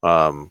game.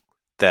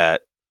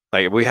 That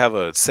like we have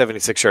a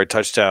 76-yard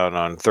touchdown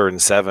on 3rd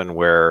and 7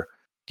 where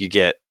you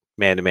get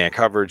man-to-man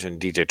coverage and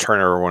DJ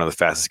Turner, one of the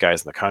fastest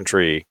guys in the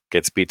country,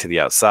 gets beat to the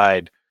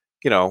outside.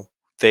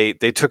 They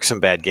took some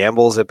bad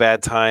gambles at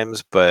bad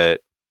times,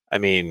 but I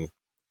mean,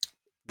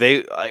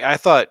 I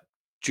thought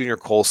Junior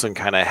Colson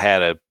kind of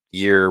had a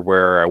year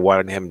where I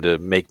wanted him to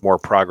make more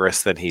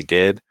progress than he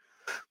did.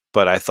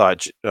 But I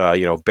thought,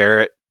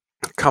 Barrett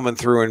coming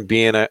through and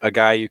being a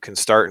guy you can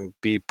start and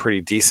be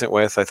pretty decent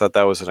with, I thought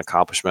that was an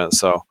accomplishment.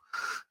 So,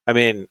 I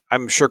mean,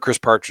 I'm sure Chris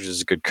Partridge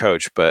is a good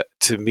coach, but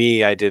to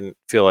me, I didn't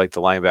feel like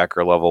the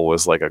linebacker level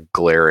was like a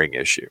glaring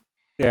issue.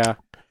 Yeah.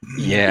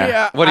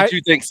 What did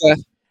you think,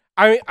 Seth?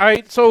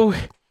 So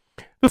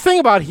the thing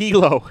about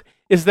Helow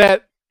is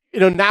that,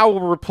 now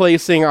we're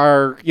replacing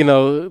our,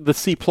 the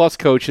C+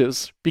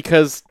 coaches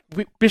because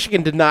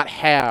Michigan did not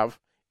have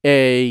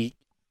a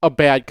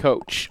bad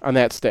coach on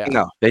that staff.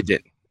 No, they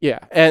didn't. Yeah,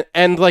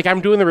 and like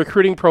I'm doing the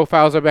recruiting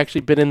profiles. I've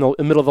actually been in the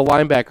middle of the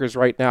linebackers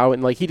right now,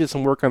 and like he did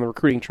some work on the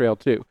recruiting trail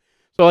too.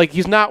 So like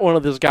he's not one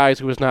of those guys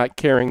who is not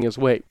carrying his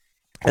weight.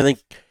 I think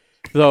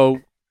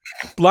though,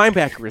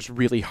 linebacker is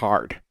really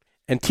hard,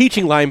 and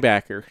teaching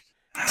linebacker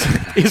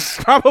is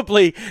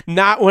probably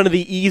not one of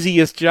the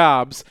easiest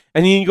jobs.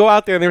 And you go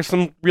out there, and there's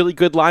some really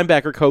good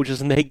linebacker coaches,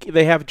 and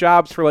they have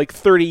jobs for like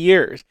 30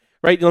 years.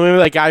 Right, you remember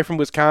that guy from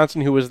Wisconsin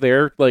who was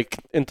there like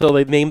until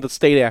they named the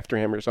state after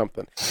him or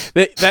something.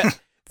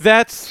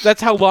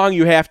 That's how long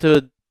you have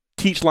to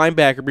teach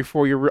linebacker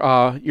before you're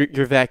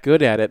that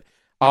good at it.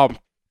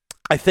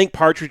 I think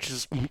Partridge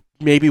is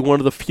maybe one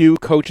of the few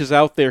coaches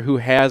out there who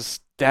has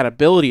that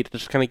ability to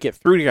just kind of get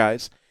through to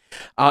guys.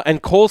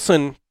 And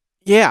Colson,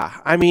 yeah,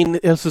 I mean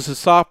this is his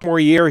sophomore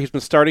year. He's been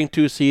starting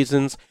 2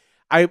 seasons.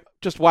 I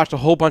just watched a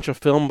whole bunch of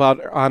film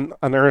on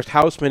Ernest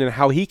Hausmann and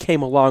how he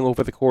came along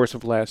over the course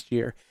of last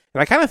year.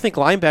 And I kind of think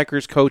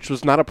linebackers coach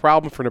was not a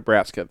problem for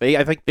Nebraska.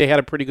 I think they had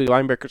a pretty good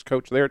linebackers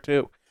coach there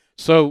too.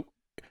 So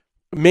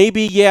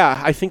maybe,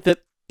 yeah, I think that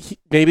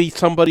maybe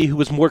somebody who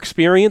was more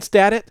experienced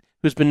at it,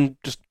 who's been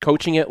just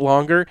coaching it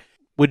longer,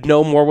 would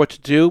know more what to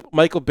do.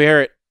 Michael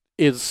Barrett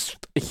is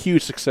a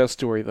huge success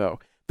story, though.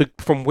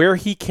 From where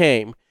he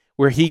came,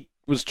 where he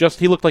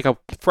looked like a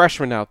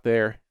freshman out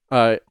there,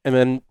 and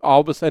then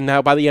all of a sudden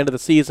now by the end of the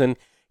season,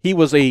 he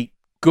was a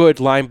good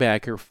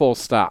linebacker, full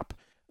stop.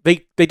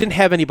 They didn't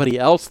have anybody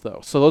else, though,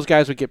 so those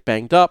guys would get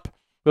banged up.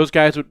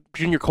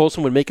 Junior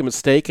Colson would make a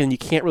mistake, and you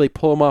can't really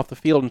pull him off the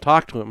field and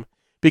talk to him,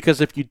 because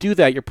if you do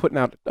that, you're putting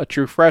out a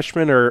true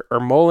freshman or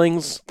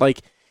Mullings. Like,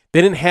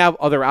 they didn't have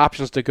other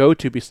options to go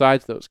to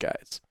besides those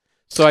guys.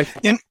 So,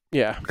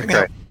 yeah.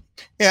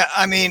 Yeah,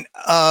 I mean,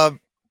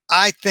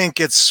 I think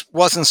it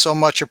wasn't so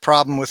much a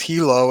problem with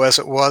Helow as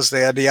it was they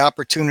had the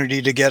opportunity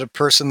to get a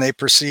person they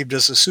perceived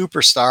as a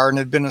superstar and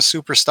had been a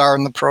superstar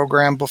in the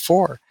program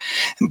before,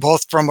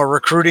 both from a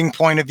recruiting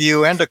point of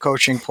view and a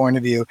coaching point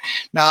of view.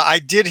 Now, I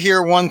did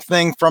hear one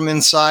thing from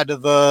inside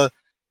of the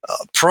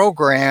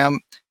program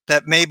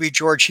that maybe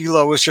George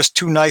Helow was just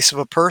too nice of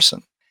a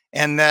person,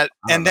 and in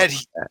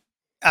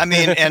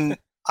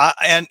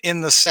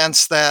the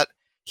sense that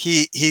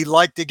he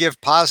liked to give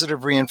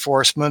positive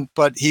reinforcement,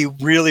 but he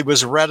really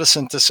was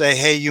reticent to say,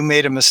 hey, you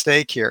made a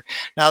mistake here.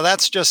 Now,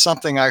 that's just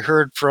something I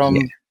heard from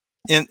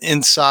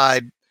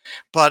inside,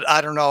 but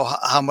I don't know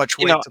how much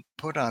weight to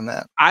put on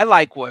that. I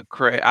like what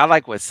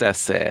Seth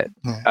said.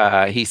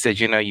 He said,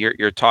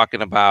 you're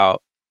talking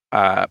about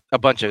a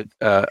bunch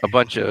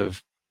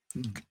of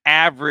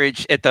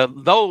average at the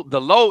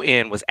low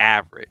end was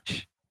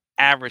average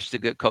to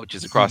good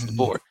coaches across the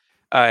board.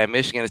 And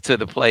Michigan is to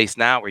the place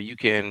now where you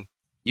can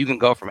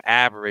go from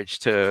average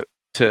to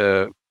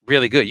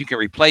really good. You can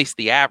replace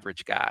the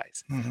average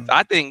guys. So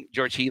I think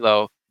George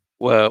Helow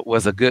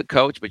was a good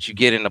coach, but you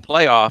get in the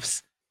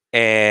playoffs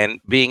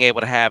and being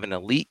able to have an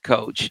elite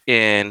coach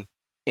in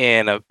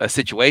a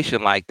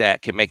situation like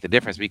that can make the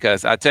difference.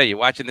 Because I tell you,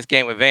 watching this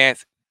game with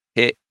Vance,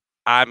 he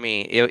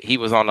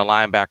was on the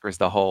linebackers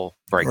the whole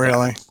breakdown.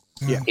 Really?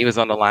 Yeah, he was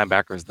on the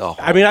linebackers the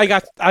whole. I mean, I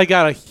got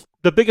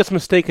the biggest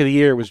mistake of the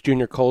year was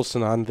Junior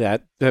Colson on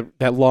that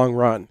long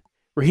run,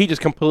 where he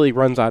just completely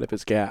runs out of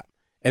his gap.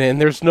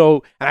 And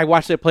I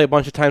watched it play a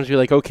bunch of times. You're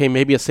like, okay,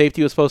 maybe a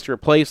safety was supposed to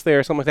replace there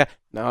or something like that.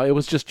 No, it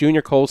was just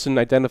Junior Colson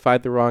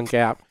identified the wrong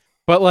gap.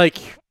 But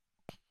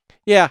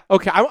yeah,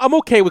 okay, I'm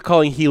okay with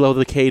calling Helow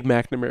the Cade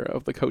McNamara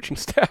of the coaching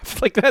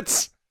staff. Like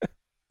that's.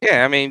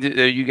 Yeah, I mean,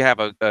 you have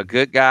a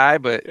good guy,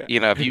 but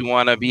if you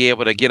want to be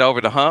able to get over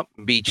the hump,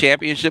 be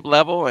championship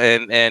level,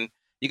 and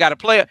you got to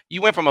play.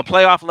 You went from a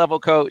playoff level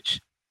coach,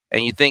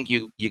 and you think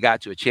you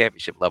got to a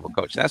championship level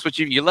coach. That's what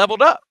you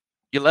leveled up.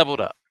 You leveled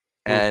up,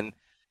 and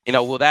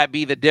will that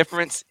be the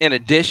difference? In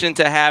addition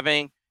to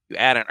you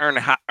add an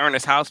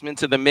Ernest Hausmann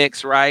to the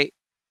mix, right?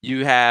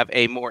 You have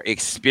a more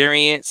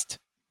experienced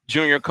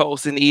Junior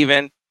Colson,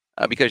 even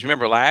because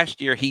remember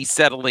last year he's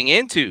settling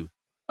into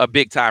a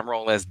big time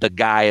role as the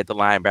guy at the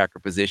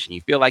linebacker position.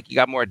 You feel like you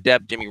got more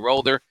depth. Jimmy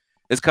Roller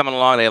is coming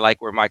along. They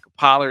like where Michael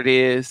Pollard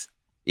is.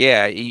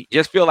 Yeah, you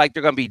just feel like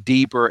they're going to be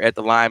deeper at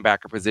the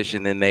linebacker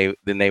position than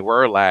they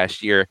were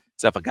last year.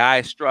 So if a guy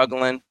is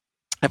struggling,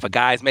 if a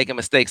guy's making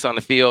mistakes on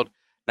the field,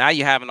 now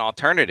you have an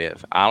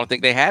alternative. I don't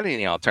think they had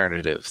any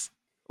alternatives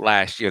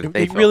last year.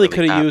 They really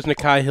could have used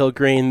Nikhai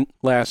Hill-Green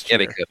last year.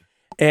 Yeah, they could.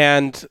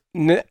 And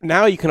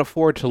now you can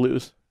afford to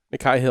lose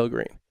Nikhai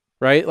Hill-Green,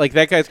 right? Like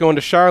that guy's going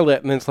to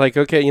Charlotte, and it's like,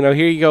 okay, here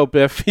you go,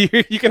 Biff.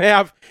 you can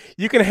have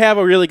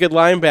a really good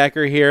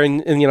linebacker here,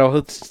 and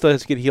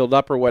let's get healed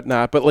up or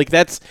whatnot. But like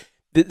that's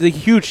the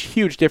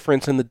huge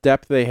difference in the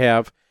depth they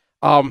have.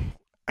 Can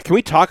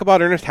we talk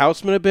about Ernest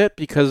Hausmann a bit,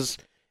 because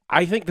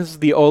I think this is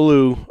the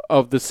Olu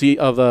of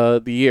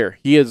the year.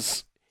 He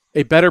is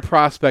a better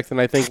prospect than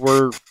I think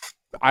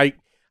I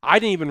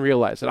didn't even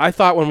realize it. I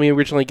thought when we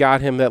originally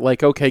got him that,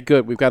 like, okay,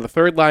 good, we've got a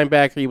third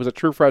linebacker. He was a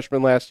true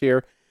freshman last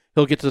year.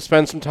 He'll get to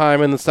spend some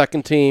time in the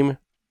second team,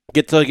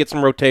 get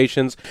some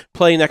rotations,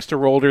 play next to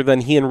Rolder,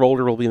 then he and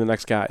Rolder will be the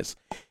next guys.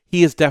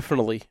 He is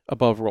definitely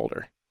above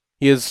Rolder.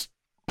 He is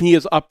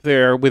up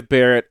there with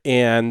Barrett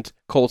and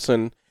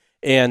Colson,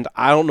 and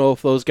I don't know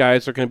if those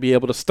guys are going to be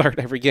able to start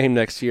every game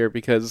next year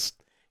because,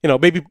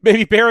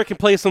 maybe Barrett can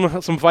play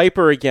some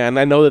Viper again.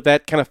 I know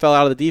that kind of fell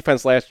out of the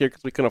defense last year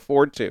because we couldn't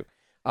afford to.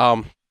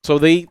 So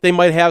they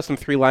might have some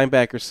 3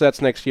 linebacker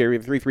sets next year,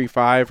 either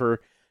 3-3-5 or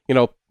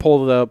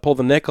pull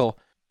the nickel.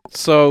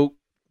 So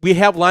we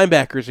have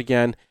linebackers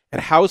again,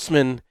 and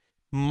Hausmann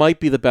might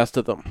be the best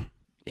of them.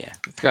 Yeah,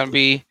 it's gonna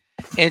be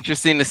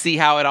interesting to see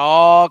how it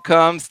all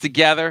comes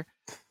together.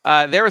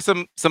 There were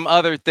some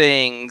other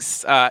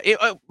things. By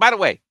the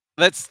way,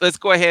 let's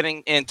go ahead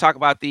and talk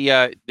about the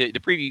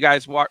preview you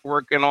guys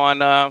working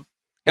on.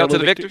 Hail to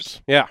the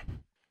Victors. Yeah,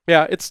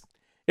 it's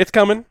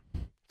coming.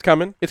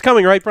 It's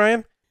coming, right,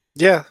 Brian?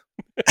 Yeah.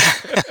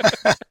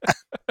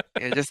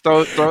 Just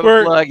throw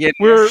the plug in.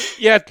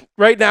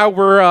 Right now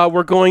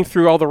we're going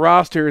through all the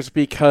rosters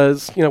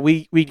because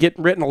we get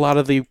written a lot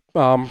of the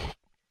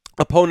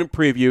opponent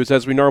previews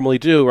as we normally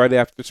do right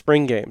after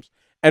spring games,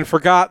 and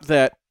forgot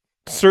that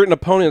certain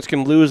opponents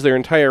can lose their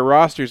entire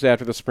rosters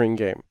after the spring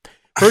game.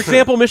 For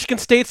example, Michigan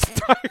State's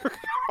entire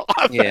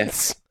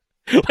offense.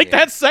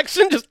 That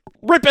section, just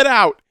rip it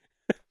out.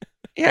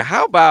 Yeah,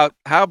 how about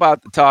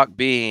the talk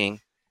being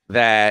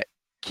that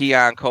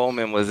Keon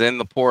Coleman was in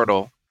the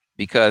portal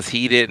because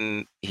he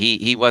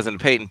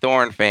wasn't a Peyton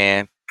Thorne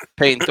fan.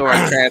 Peyton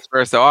Thorne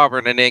transfers to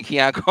Auburn, and then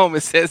Keon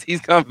Coleman says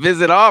he's gonna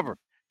visit Auburn.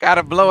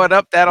 Gotta blow it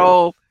up that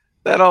old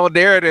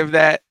narrative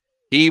that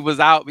he was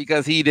out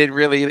because he didn't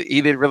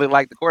really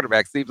like the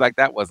quarterback. Seems like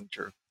that wasn't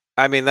true.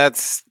 I mean,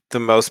 that's the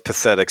most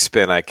pathetic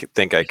spin I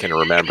think I can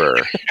remember.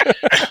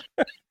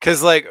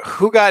 Because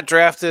who got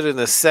drafted in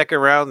the second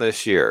round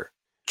this year?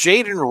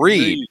 Jaden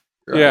Reed.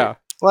 Right? Yeah.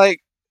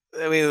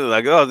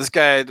 This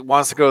guy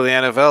wants to go to the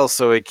NFL,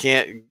 so he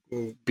can't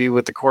be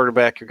with the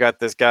quarterback who got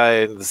this guy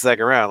in the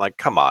second round. Like,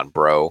 come on,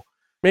 bro.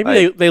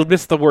 Maybe they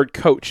missed the word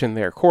coach in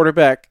there.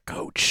 Quarterback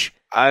coach.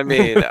 I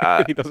mean,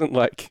 he doesn't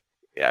like.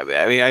 Yeah,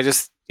 I mean, I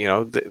just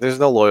there's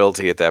no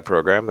loyalty at that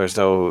program. There's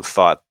no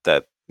thought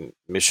that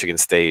Michigan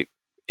State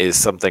is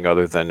something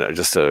other than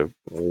just a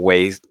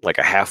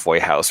halfway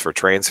house for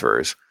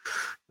transfers.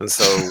 And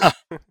so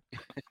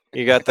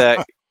you got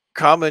that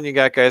coming, you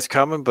got guys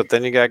coming, but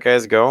then you got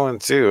guys going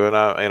too.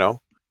 And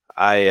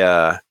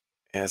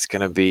it's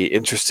going to be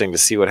interesting to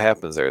see what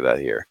happens there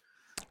that year.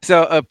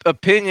 So,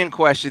 opinion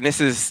question.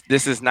 This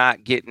is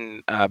not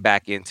getting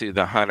back into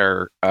the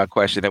Hunter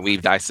question that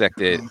we've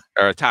dissected,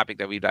 or a topic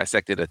that we've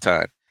dissected a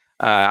ton.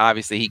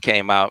 Obviously, he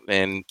came out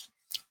and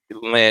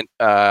lent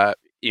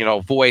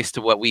voice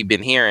to what we've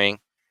been hearing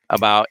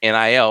about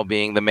NIL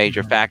being the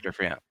major factor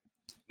for him.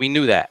 We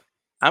knew that.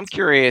 I'm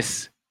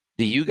curious.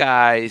 Do you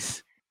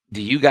guys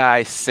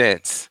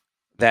sense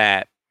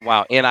that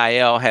while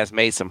NIL has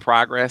made some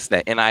progress,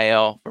 that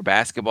NIL for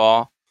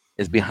basketball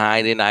is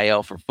behind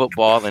NIL for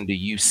football? And do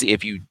you see,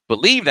 if you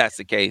believe that's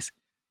the case,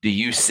 do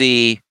you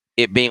see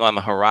it being on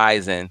the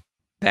horizon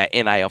that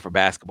NIL for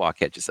basketball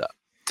catches up?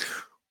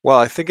 Well,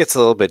 I think it's a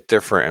little bit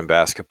different in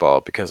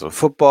basketball because in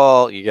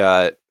football, you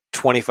got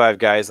 25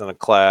 guys in a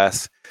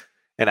class,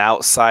 and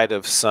outside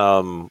of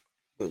some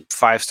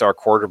 5-star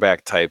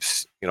quarterback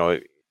types,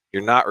 you're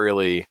not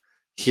really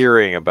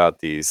hearing about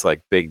these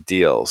big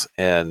deals.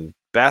 And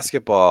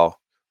basketball,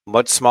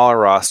 much smaller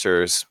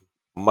rosters,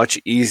 much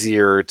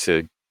easier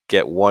to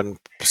get one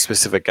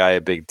specific guy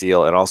a big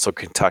deal, and also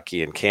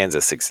Kentucky and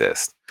Kansas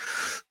exist.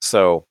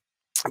 So,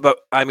 but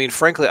I mean,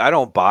 frankly, I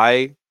don't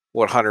buy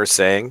what Hunter's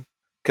saying,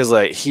 because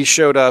he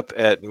showed up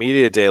at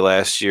Media Day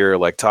last year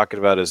talking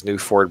about his new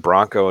Ford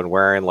Bronco and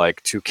wearing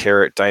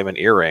 2-carat diamond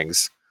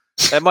earrings.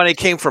 That money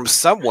came from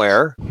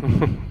somewhere.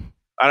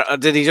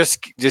 Did he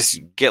just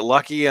get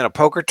lucky in a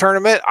poker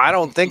tournament? I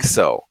don't think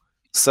so.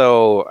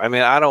 So, I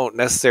mean, I don't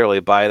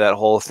necessarily buy that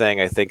whole thing.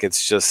 I think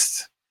it's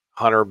just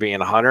Hunter being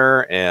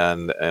Hunter,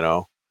 and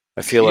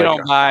I feel you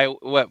don't buy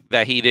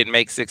that he didn't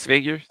make 6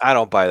 figures. I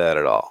don't buy that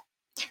at all.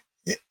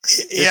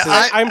 Yeah,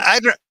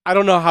 I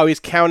don't know how he's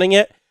counting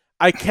it.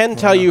 I can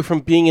tell you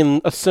from being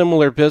in a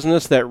similar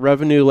business that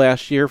revenue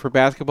last year for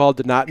basketball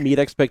did not meet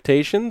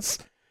expectations.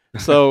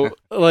 So,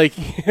 like,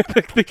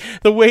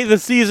 the way the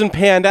season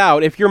panned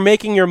out, if you're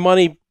making your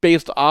money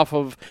based off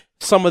of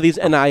some of these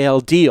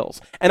NIL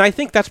deals, and I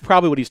think that's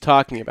probably what he's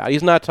talking about.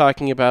 He's not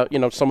talking about,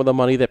 some of the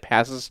money that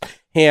passes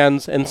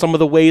hands and some of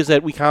the ways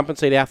that we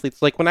compensate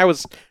athletes. Like when I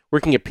was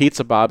working at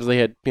Pizza Bob's, they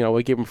had,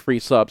 we gave them free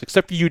subs,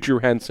 except for you, Drew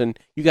Henson.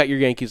 You got your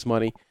Yankees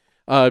money.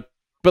 But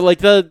like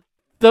the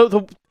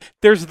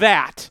there's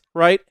that,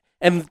 right?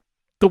 And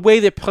the way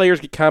that players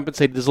get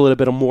compensated is a little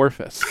bit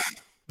amorphous.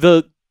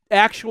 The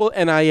actual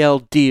NIL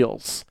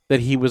deals that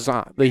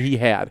he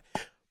had,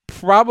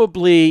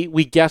 probably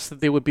we guessed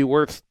that they would be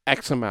worth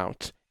X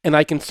amount. And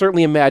I can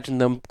certainly imagine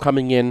them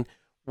coming in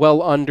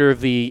well under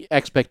the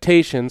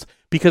expectations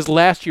because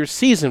last year's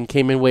season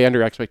came in way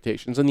under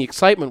expectations and the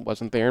excitement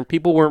wasn't there and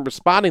people weren't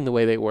responding the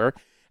way they were.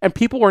 And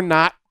people were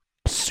not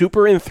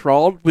super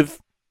enthralled with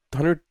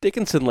Hunter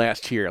Dickinson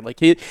last year. Like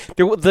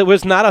there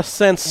was not a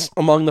sense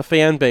among the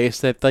fan base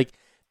that like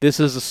this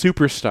is a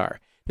superstar.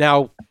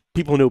 Now,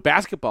 people who knew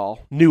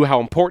basketball knew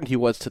how important he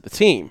was to the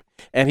team,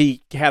 and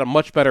he had a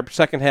much better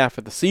second half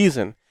of the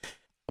season.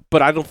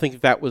 But I don't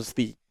think that was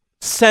the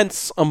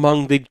sense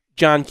among the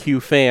John Q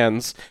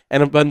fans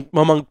and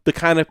among the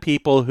kind of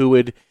people who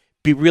would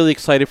be really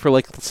excited for,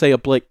 like, let's say, a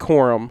Blake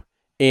Corum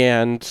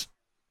and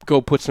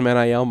go put some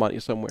NIL money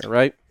somewhere,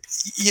 right?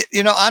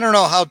 I don't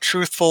know how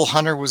truthful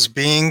Hunter was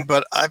being,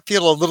 but I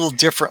feel a little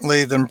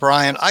differently than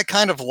Brian. I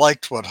kind of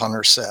liked what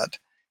Hunter said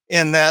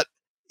in that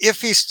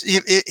if he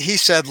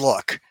said,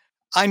 look,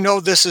 I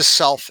know this is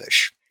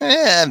selfish.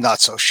 I'm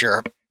not so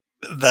sure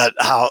that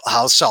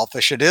how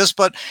selfish it is,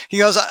 but he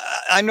goes,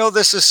 I know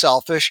this is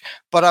selfish,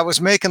 but I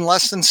was making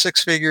less than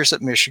six figures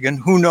at Michigan.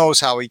 Who knows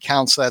how he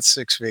counts that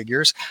six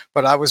figures,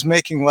 but I was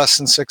making less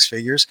than six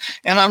figures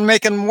and I'm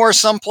making more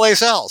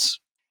someplace else.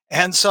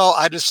 And so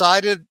I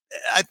decided,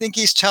 I think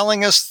he's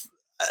telling us,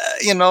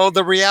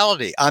 the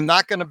reality. I'm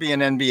not going to be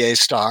an NBA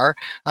star.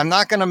 I'm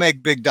not going to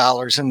make big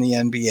dollars in the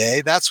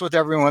NBA. That's what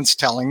everyone's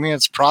telling me.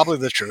 It's probably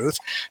the truth.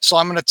 So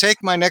I'm going to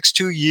take my next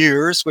 2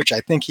 years, which I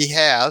think he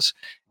has,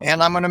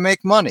 and I'm going to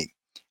make money.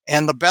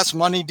 And the best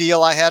money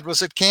deal I had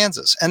was at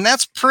Kansas. And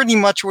that's pretty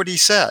much what he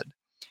said.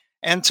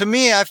 And to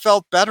me, I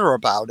felt better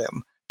about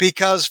him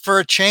because for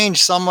a change,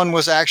 someone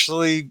was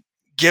actually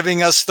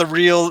giving us the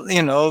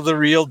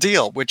real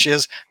deal, which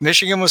is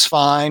Michigan was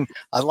fine.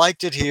 I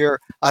liked it here.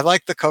 I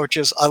liked the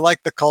coaches. I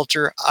liked the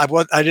culture. I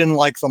didn't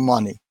like the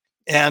money.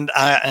 And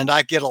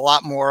I get a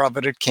lot more of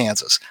it at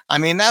Kansas. I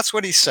mean, that's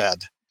what he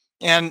said.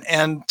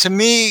 And to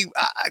me,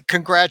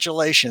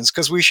 congratulations,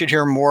 because we should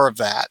hear more of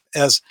that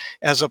as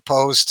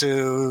opposed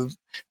to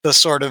the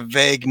sort of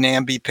vague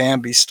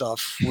namby-pamby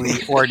stuff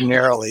we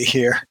ordinarily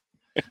hear.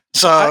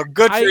 So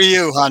good for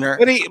you, Hunter.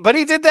 But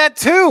he did that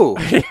too.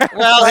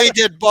 Well, he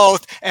did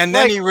both, and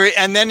then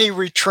he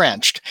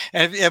retrenched.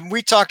 And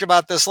we talked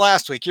about this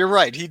last week. You're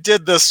right. He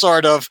did this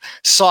sort of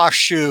soft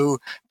shoe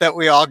that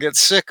we all get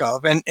sick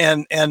of,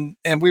 and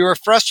we were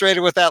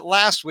frustrated with that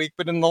last week.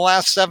 But in the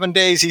last 7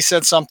 days, he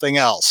said something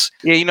else.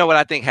 Yeah, you know what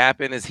I think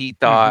happened is he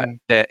thought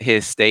that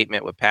his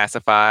statement would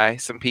pacify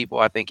some people.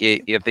 I think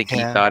he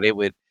thought it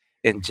would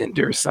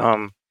engender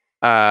some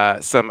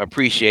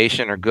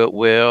appreciation or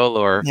goodwill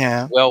or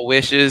well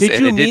wishes.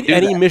 Did you meet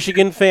any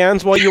Michigan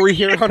fans while you were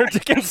here, Hunter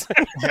Dickinson?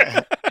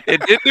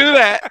 It did do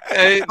that.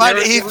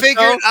 But he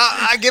figured,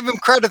 I give him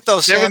credit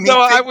though, Sam.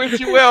 I wish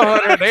you well,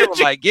 Hunter. They were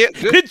like,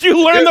 did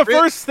you learn the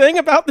first thing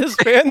about this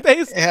fan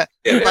base? Yeah.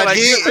 But like,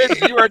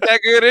 you weren't that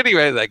good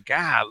anyway. Like,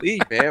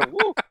 golly, man.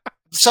 Woo.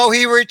 So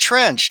he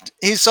retrenched.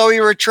 He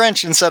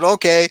retrenched and said,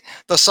 okay,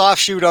 the soft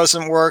shoe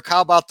doesn't work.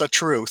 How about the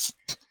truth?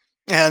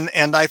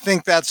 And I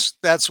think that's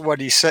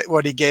what he said,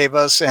 what he gave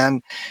us.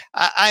 And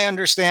I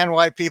understand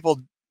why people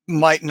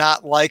might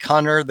not like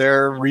Hunter.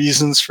 There are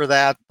reasons for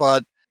that,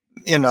 but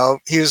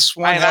he's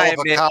one hell of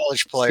a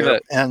college player.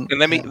 Look, and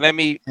let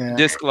me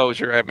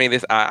disclosure. I mean,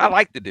 I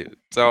like the dude.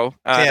 So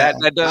that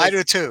does, I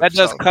do too. That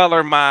does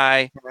color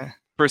my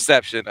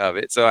perception of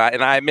it. So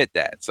I admit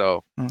that.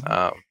 So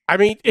I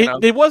mean,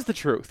 it was the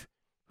truth.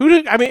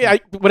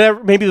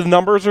 Whatever. Maybe the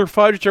numbers are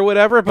fudged or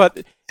whatever,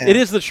 but it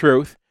is the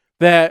truth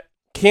that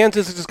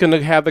Kansas is just going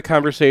to have the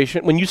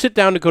conversation. When you sit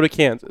down to go to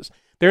Kansas,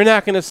 they're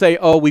not going to say,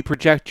 oh, we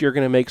project you're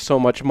going to make so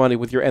much money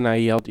with your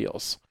NIL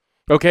deals.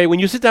 Okay? When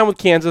you sit down with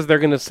Kansas, they're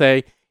going to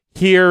say,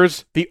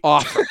 here's the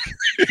offer.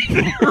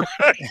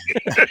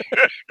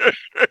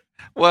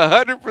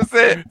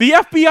 100%. The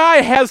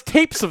FBI has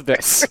tapes of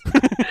this.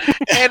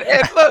 and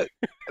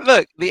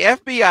look, the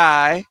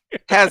FBI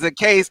has a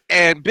case,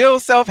 and Bill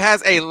Self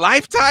has a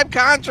lifetime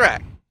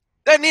contract.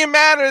 Doesn't even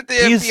matter if the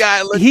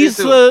FBI looks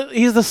into it.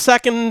 He's the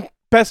second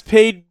best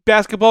paid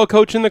basketball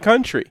coach in the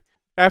country.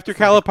 After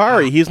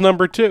Calipari, he's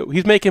number 2.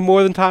 He's making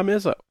more than Tom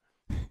Izzo.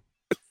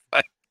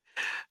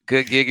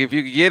 Good gig if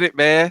you could get it,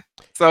 man.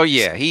 So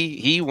yeah,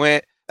 he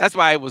went. That's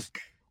why it was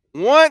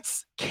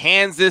once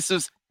Kansas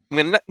was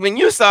when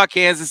you saw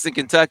Kansas and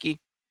Kentucky,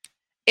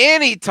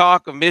 any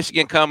talk of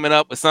Michigan coming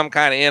up with some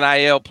kind of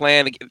NIL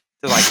plan,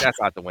 like that's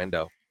out the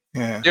window.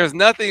 Yeah. There's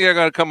nothing they're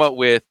going to come up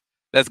with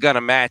that's going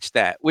to match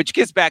that, which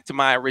gets back to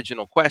my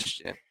original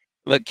question.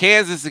 Look,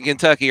 Kansas and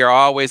Kentucky are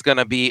always going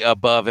to be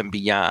above and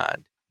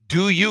beyond.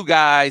 Do you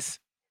guys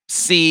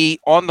see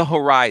on the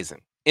horizon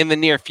in the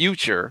near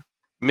future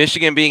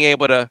Michigan being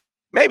able to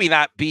maybe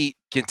not beat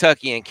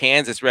Kentucky and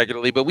Kansas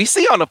regularly, but we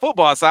see on the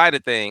football side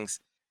of things,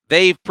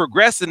 they've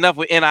progressed enough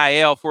with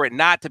NIL for it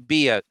not to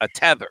be a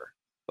tether.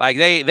 Like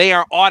they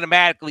aren't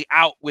automatically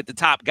out with the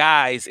top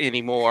guys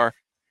anymore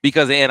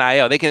because of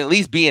NIL. They can at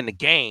least be in the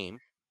game.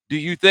 Do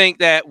you think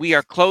that we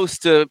are close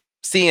to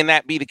seeing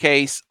that be the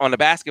case on the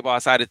basketball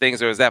side of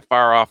things, or is that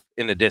far off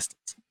in the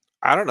distance?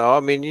 I don't know. I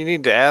mean, you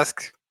need to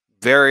ask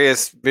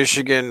various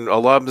Michigan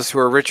alums who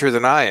are richer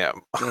than I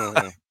am.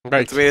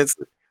 Right. I mean,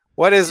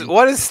 what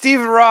is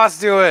Stephen Ross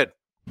doing?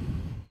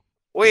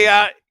 What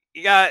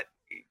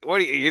are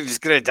you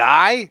just gonna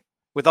die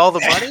with all the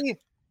money?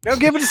 No,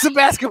 give it to some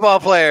basketball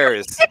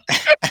players.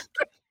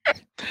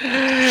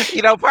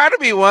 Part of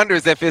me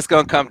wonders if it's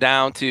gonna come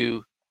down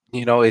to,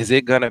 is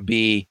it gonna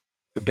be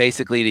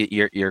basically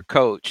your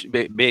coach,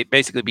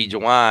 basically be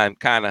Juwan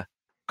kind of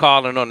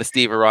calling on the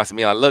Stephen Ross and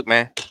be like, look,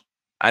 man,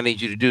 I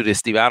need you to do this,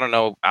 Steve. I don't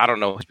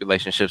know his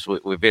relationships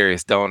with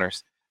various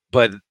donors,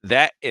 but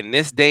that in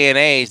this day and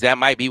age, that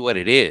might be what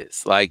it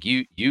is. Like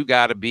you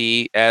got to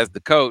be, as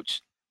the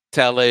coach,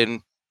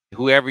 telling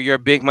whoever your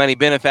big money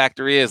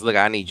benefactor is, look,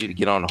 I need you to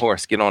get on the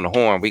horse, get on the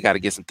horn. We got to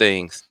get some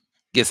things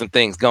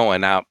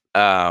going. Now,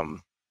 I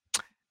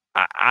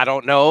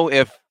don't know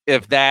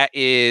if that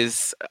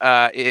is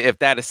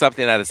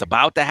something that is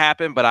about to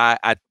happen, but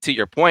I to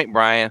your point,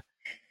 Brian,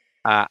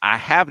 I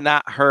have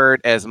not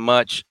heard as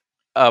much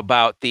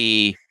about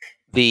the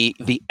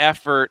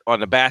effort on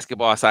the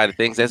basketball side of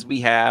things as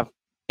we have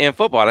in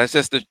football. That's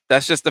just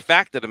the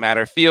fact of the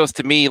matter. It feels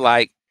to me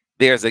like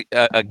there's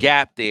a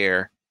gap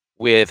there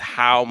with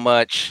how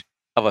much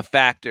of a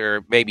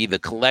factor maybe the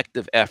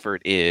collective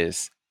effort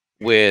is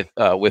with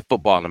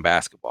football and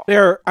basketball.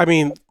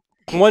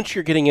 Once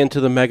you're getting into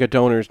the mega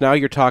donors, now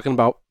you're talking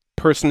about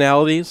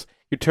personalities.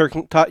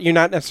 You're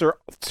not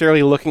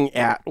necessarily looking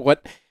at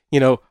what,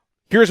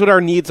 here's what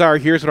our needs are,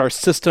 here's what our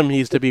system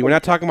needs to be. We're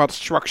not talking about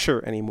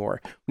structure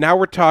anymore. Now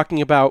we're talking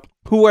about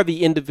who are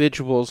the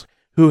individuals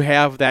who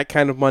have that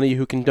kind of money,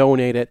 who can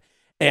donate it,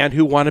 and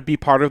who want to be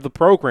part of the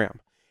program.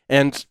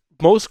 And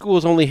most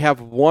schools only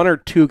have one or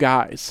two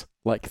guys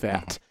like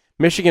that.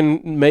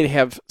 Michigan may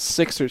have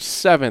 6 or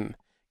 7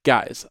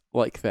 guys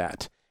like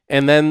that.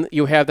 And then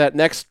you have that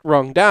next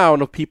rung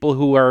down of people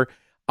who are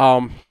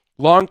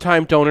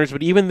longtime donors,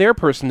 but even their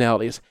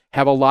personalities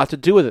have a lot to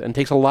do with it, and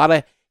takes a lot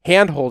of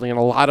hand-holding and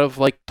a lot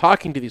of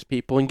talking to these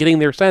people and getting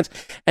their sense.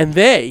 And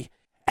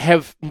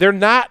they're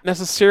not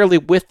necessarily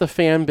with the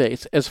fan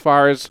base as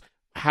far as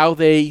how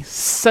they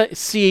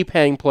see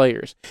paying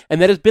players.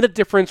 And that has been a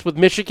difference with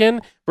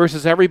Michigan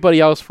versus everybody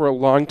else for a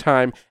long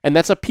time. And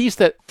that's a piece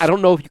that I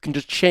don't know if you can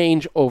just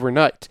change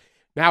overnight.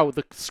 Now,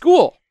 the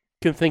school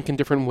can think in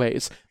different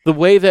ways. The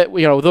way that,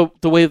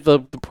 the way the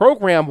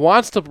program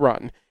wants to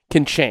run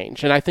can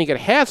change. And I think it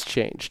has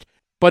changed.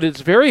 But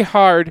it's very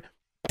hard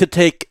to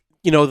take,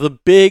 the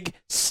big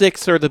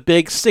 6 or the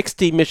big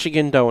 60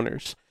 Michigan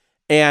donors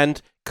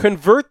and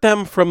convert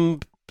them from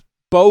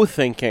Bo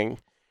thinking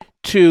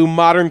to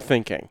modern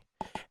thinking.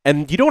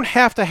 And you don't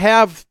have to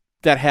have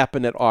that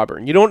happen at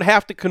Auburn. You don't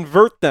have to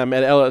convert them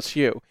at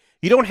LSU.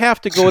 You don't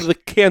have to go to the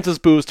Kansas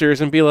boosters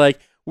and be like,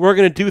 we're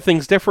going to do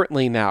things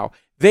differently now.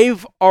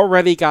 They've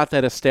already got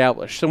that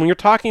established. So when you're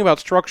talking about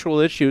structural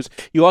issues,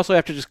 you also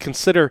have to just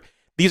consider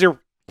these are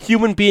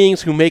human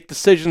beings who make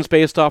decisions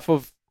based off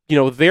of,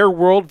 their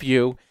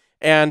worldview,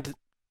 and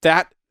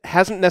that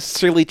hasn't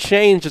necessarily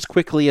changed as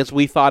quickly as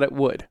we thought it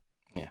would.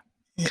 Yeah.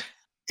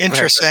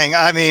 Interesting.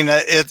 I mean,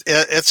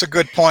 it's a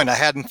good point. I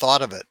hadn't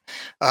thought of it.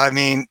 I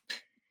mean,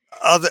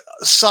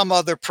 some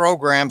other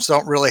programs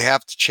don't really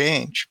have to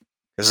change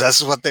because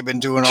that's what they've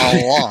been doing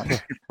all along.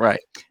 Right.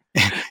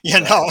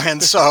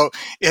 And so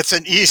it's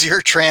an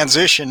easier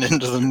transition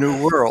into the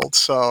new world.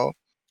 So,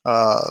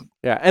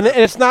 and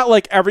it's not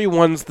like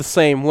everyone's the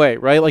same way,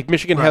 right? Like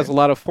Michigan has a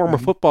lot of former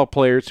football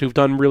players who've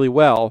done really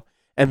well,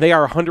 and they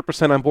are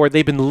 100% on board.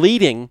 They've been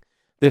leading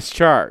this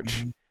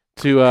charge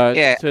to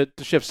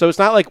shift. So it's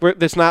not like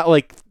there's not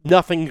like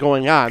nothing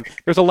going on.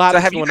 There's a lot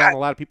going on. A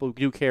lot of people who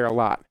do care a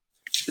lot.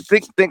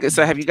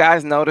 So have you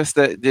guys noticed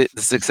the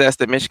success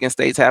that Michigan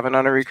State's having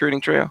on the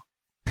recruiting trail?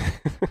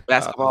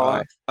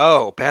 Basketball.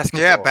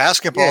 Basketball. Yeah,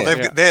 basketball.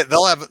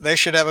 They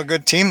should have a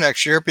good team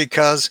next year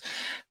because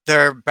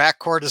their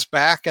backcourt is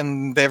back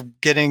and they're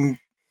getting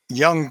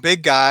young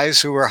big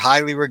guys who are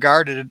highly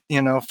regarded,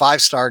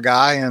 5-star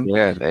guy in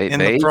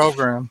the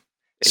program.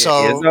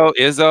 So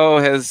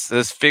Izzo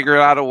has figured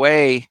out a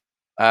way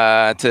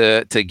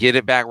to get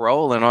it back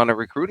rolling on the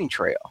recruiting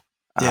trail.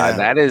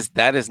 That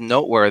is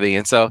noteworthy.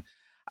 And so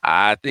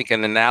I think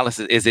an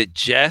analysis, is it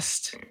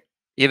just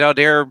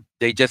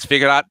they just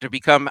figured out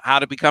how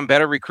to become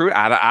better recruit.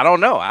 I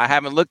don't know. I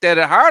haven't looked at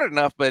it hard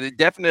enough, but it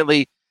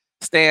definitely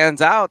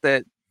stands out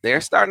that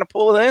they're starting to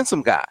pull in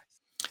some guys.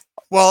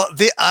 Well,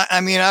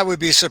 I would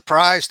be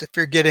surprised if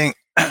you're getting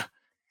a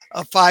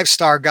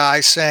 5-star guy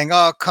saying,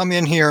 "Oh, come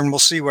in here and we'll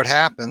see what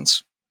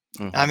happens."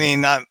 Mm-hmm. I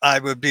mean, I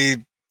would be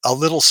a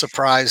little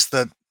surprised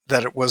that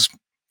it was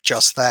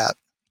just that.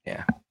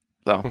 Yeah.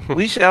 So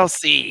we shall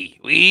see.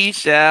 We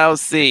shall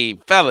see.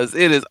 Fellas,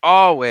 it is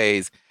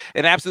always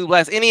an absolute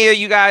blast. Any of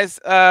you guys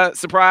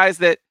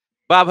surprised that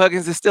Bob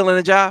Huggins is still in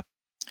the job?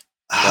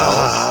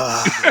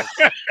 No.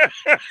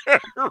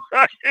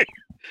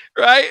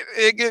 Right?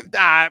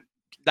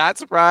 Not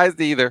surprised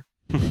either.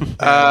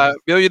 $1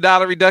 million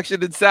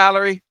reduction in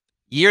salary,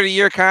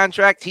 year-to-year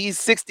contract. He's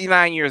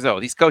 69 years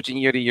old. He's coaching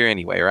year-to-year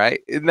anyway,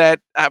 right? Isn't that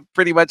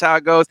pretty much how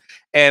it goes?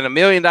 And $1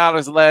 million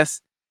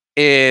less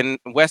in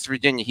West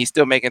Virginia. He's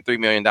still making $3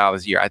 million a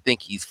year. I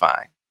think he's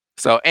fine.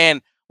 So,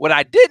 and what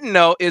I didn't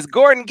know is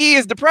Gordon Gee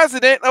is the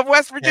president of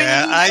West Virginia.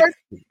 Yeah,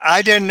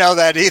 I didn't know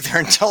that either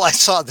until I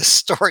saw this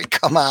story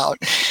come out,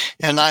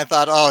 and I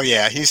thought, oh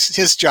yeah,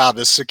 his job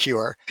is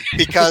secure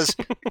because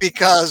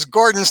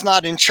Gordon's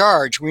not in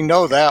charge. We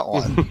know that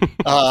one.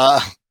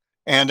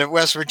 And at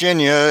West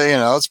Virginia,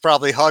 it's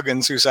probably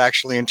Huggins who's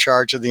actually in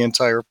charge of the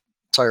entire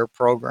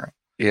program.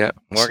 Yeah,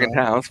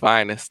 Morgantown's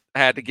finest. I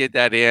had to get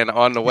that in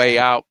on the way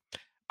out.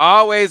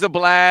 Always a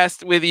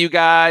blast with you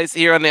guys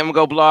here on the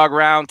MGO Blog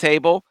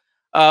Roundtable.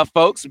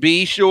 Folks,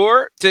 be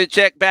sure to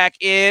check back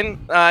in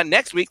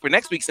next week for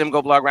next week's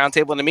MGO Blog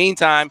Roundtable. In the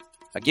meantime,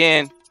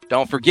 again,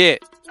 don't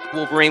forget,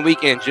 Wolverine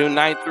Weekend, June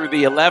 9th through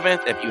the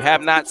 11th. If you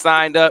have not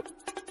signed up,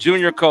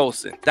 Junior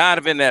Colson,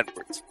 Donovan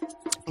Edwards,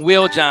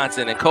 Will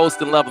Johnson, and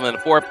Colston Loveland,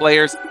 the 4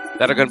 players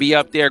that are going to be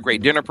up there.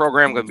 Great dinner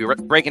program. Going to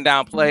be breaking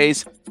down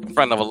plays in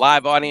front of a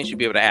live audience. You'll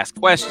be able to ask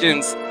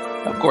questions.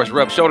 Of course,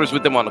 rub shoulders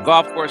with them on the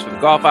golf course for the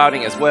golf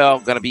outing as well.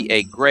 Going to be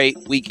a great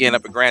weekend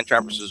up at Grand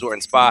Trappers Resort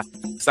and Spa.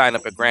 Sign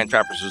up at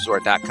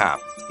grandtrappersresort.com.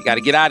 You got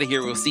to get out of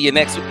here. We'll see you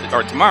next week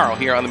or tomorrow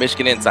here on the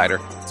Michigan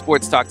Insider.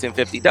 Sports Talk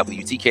 1050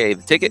 WTKA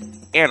The Ticket,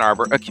 Ann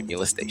Arbor, a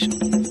Cumulus station.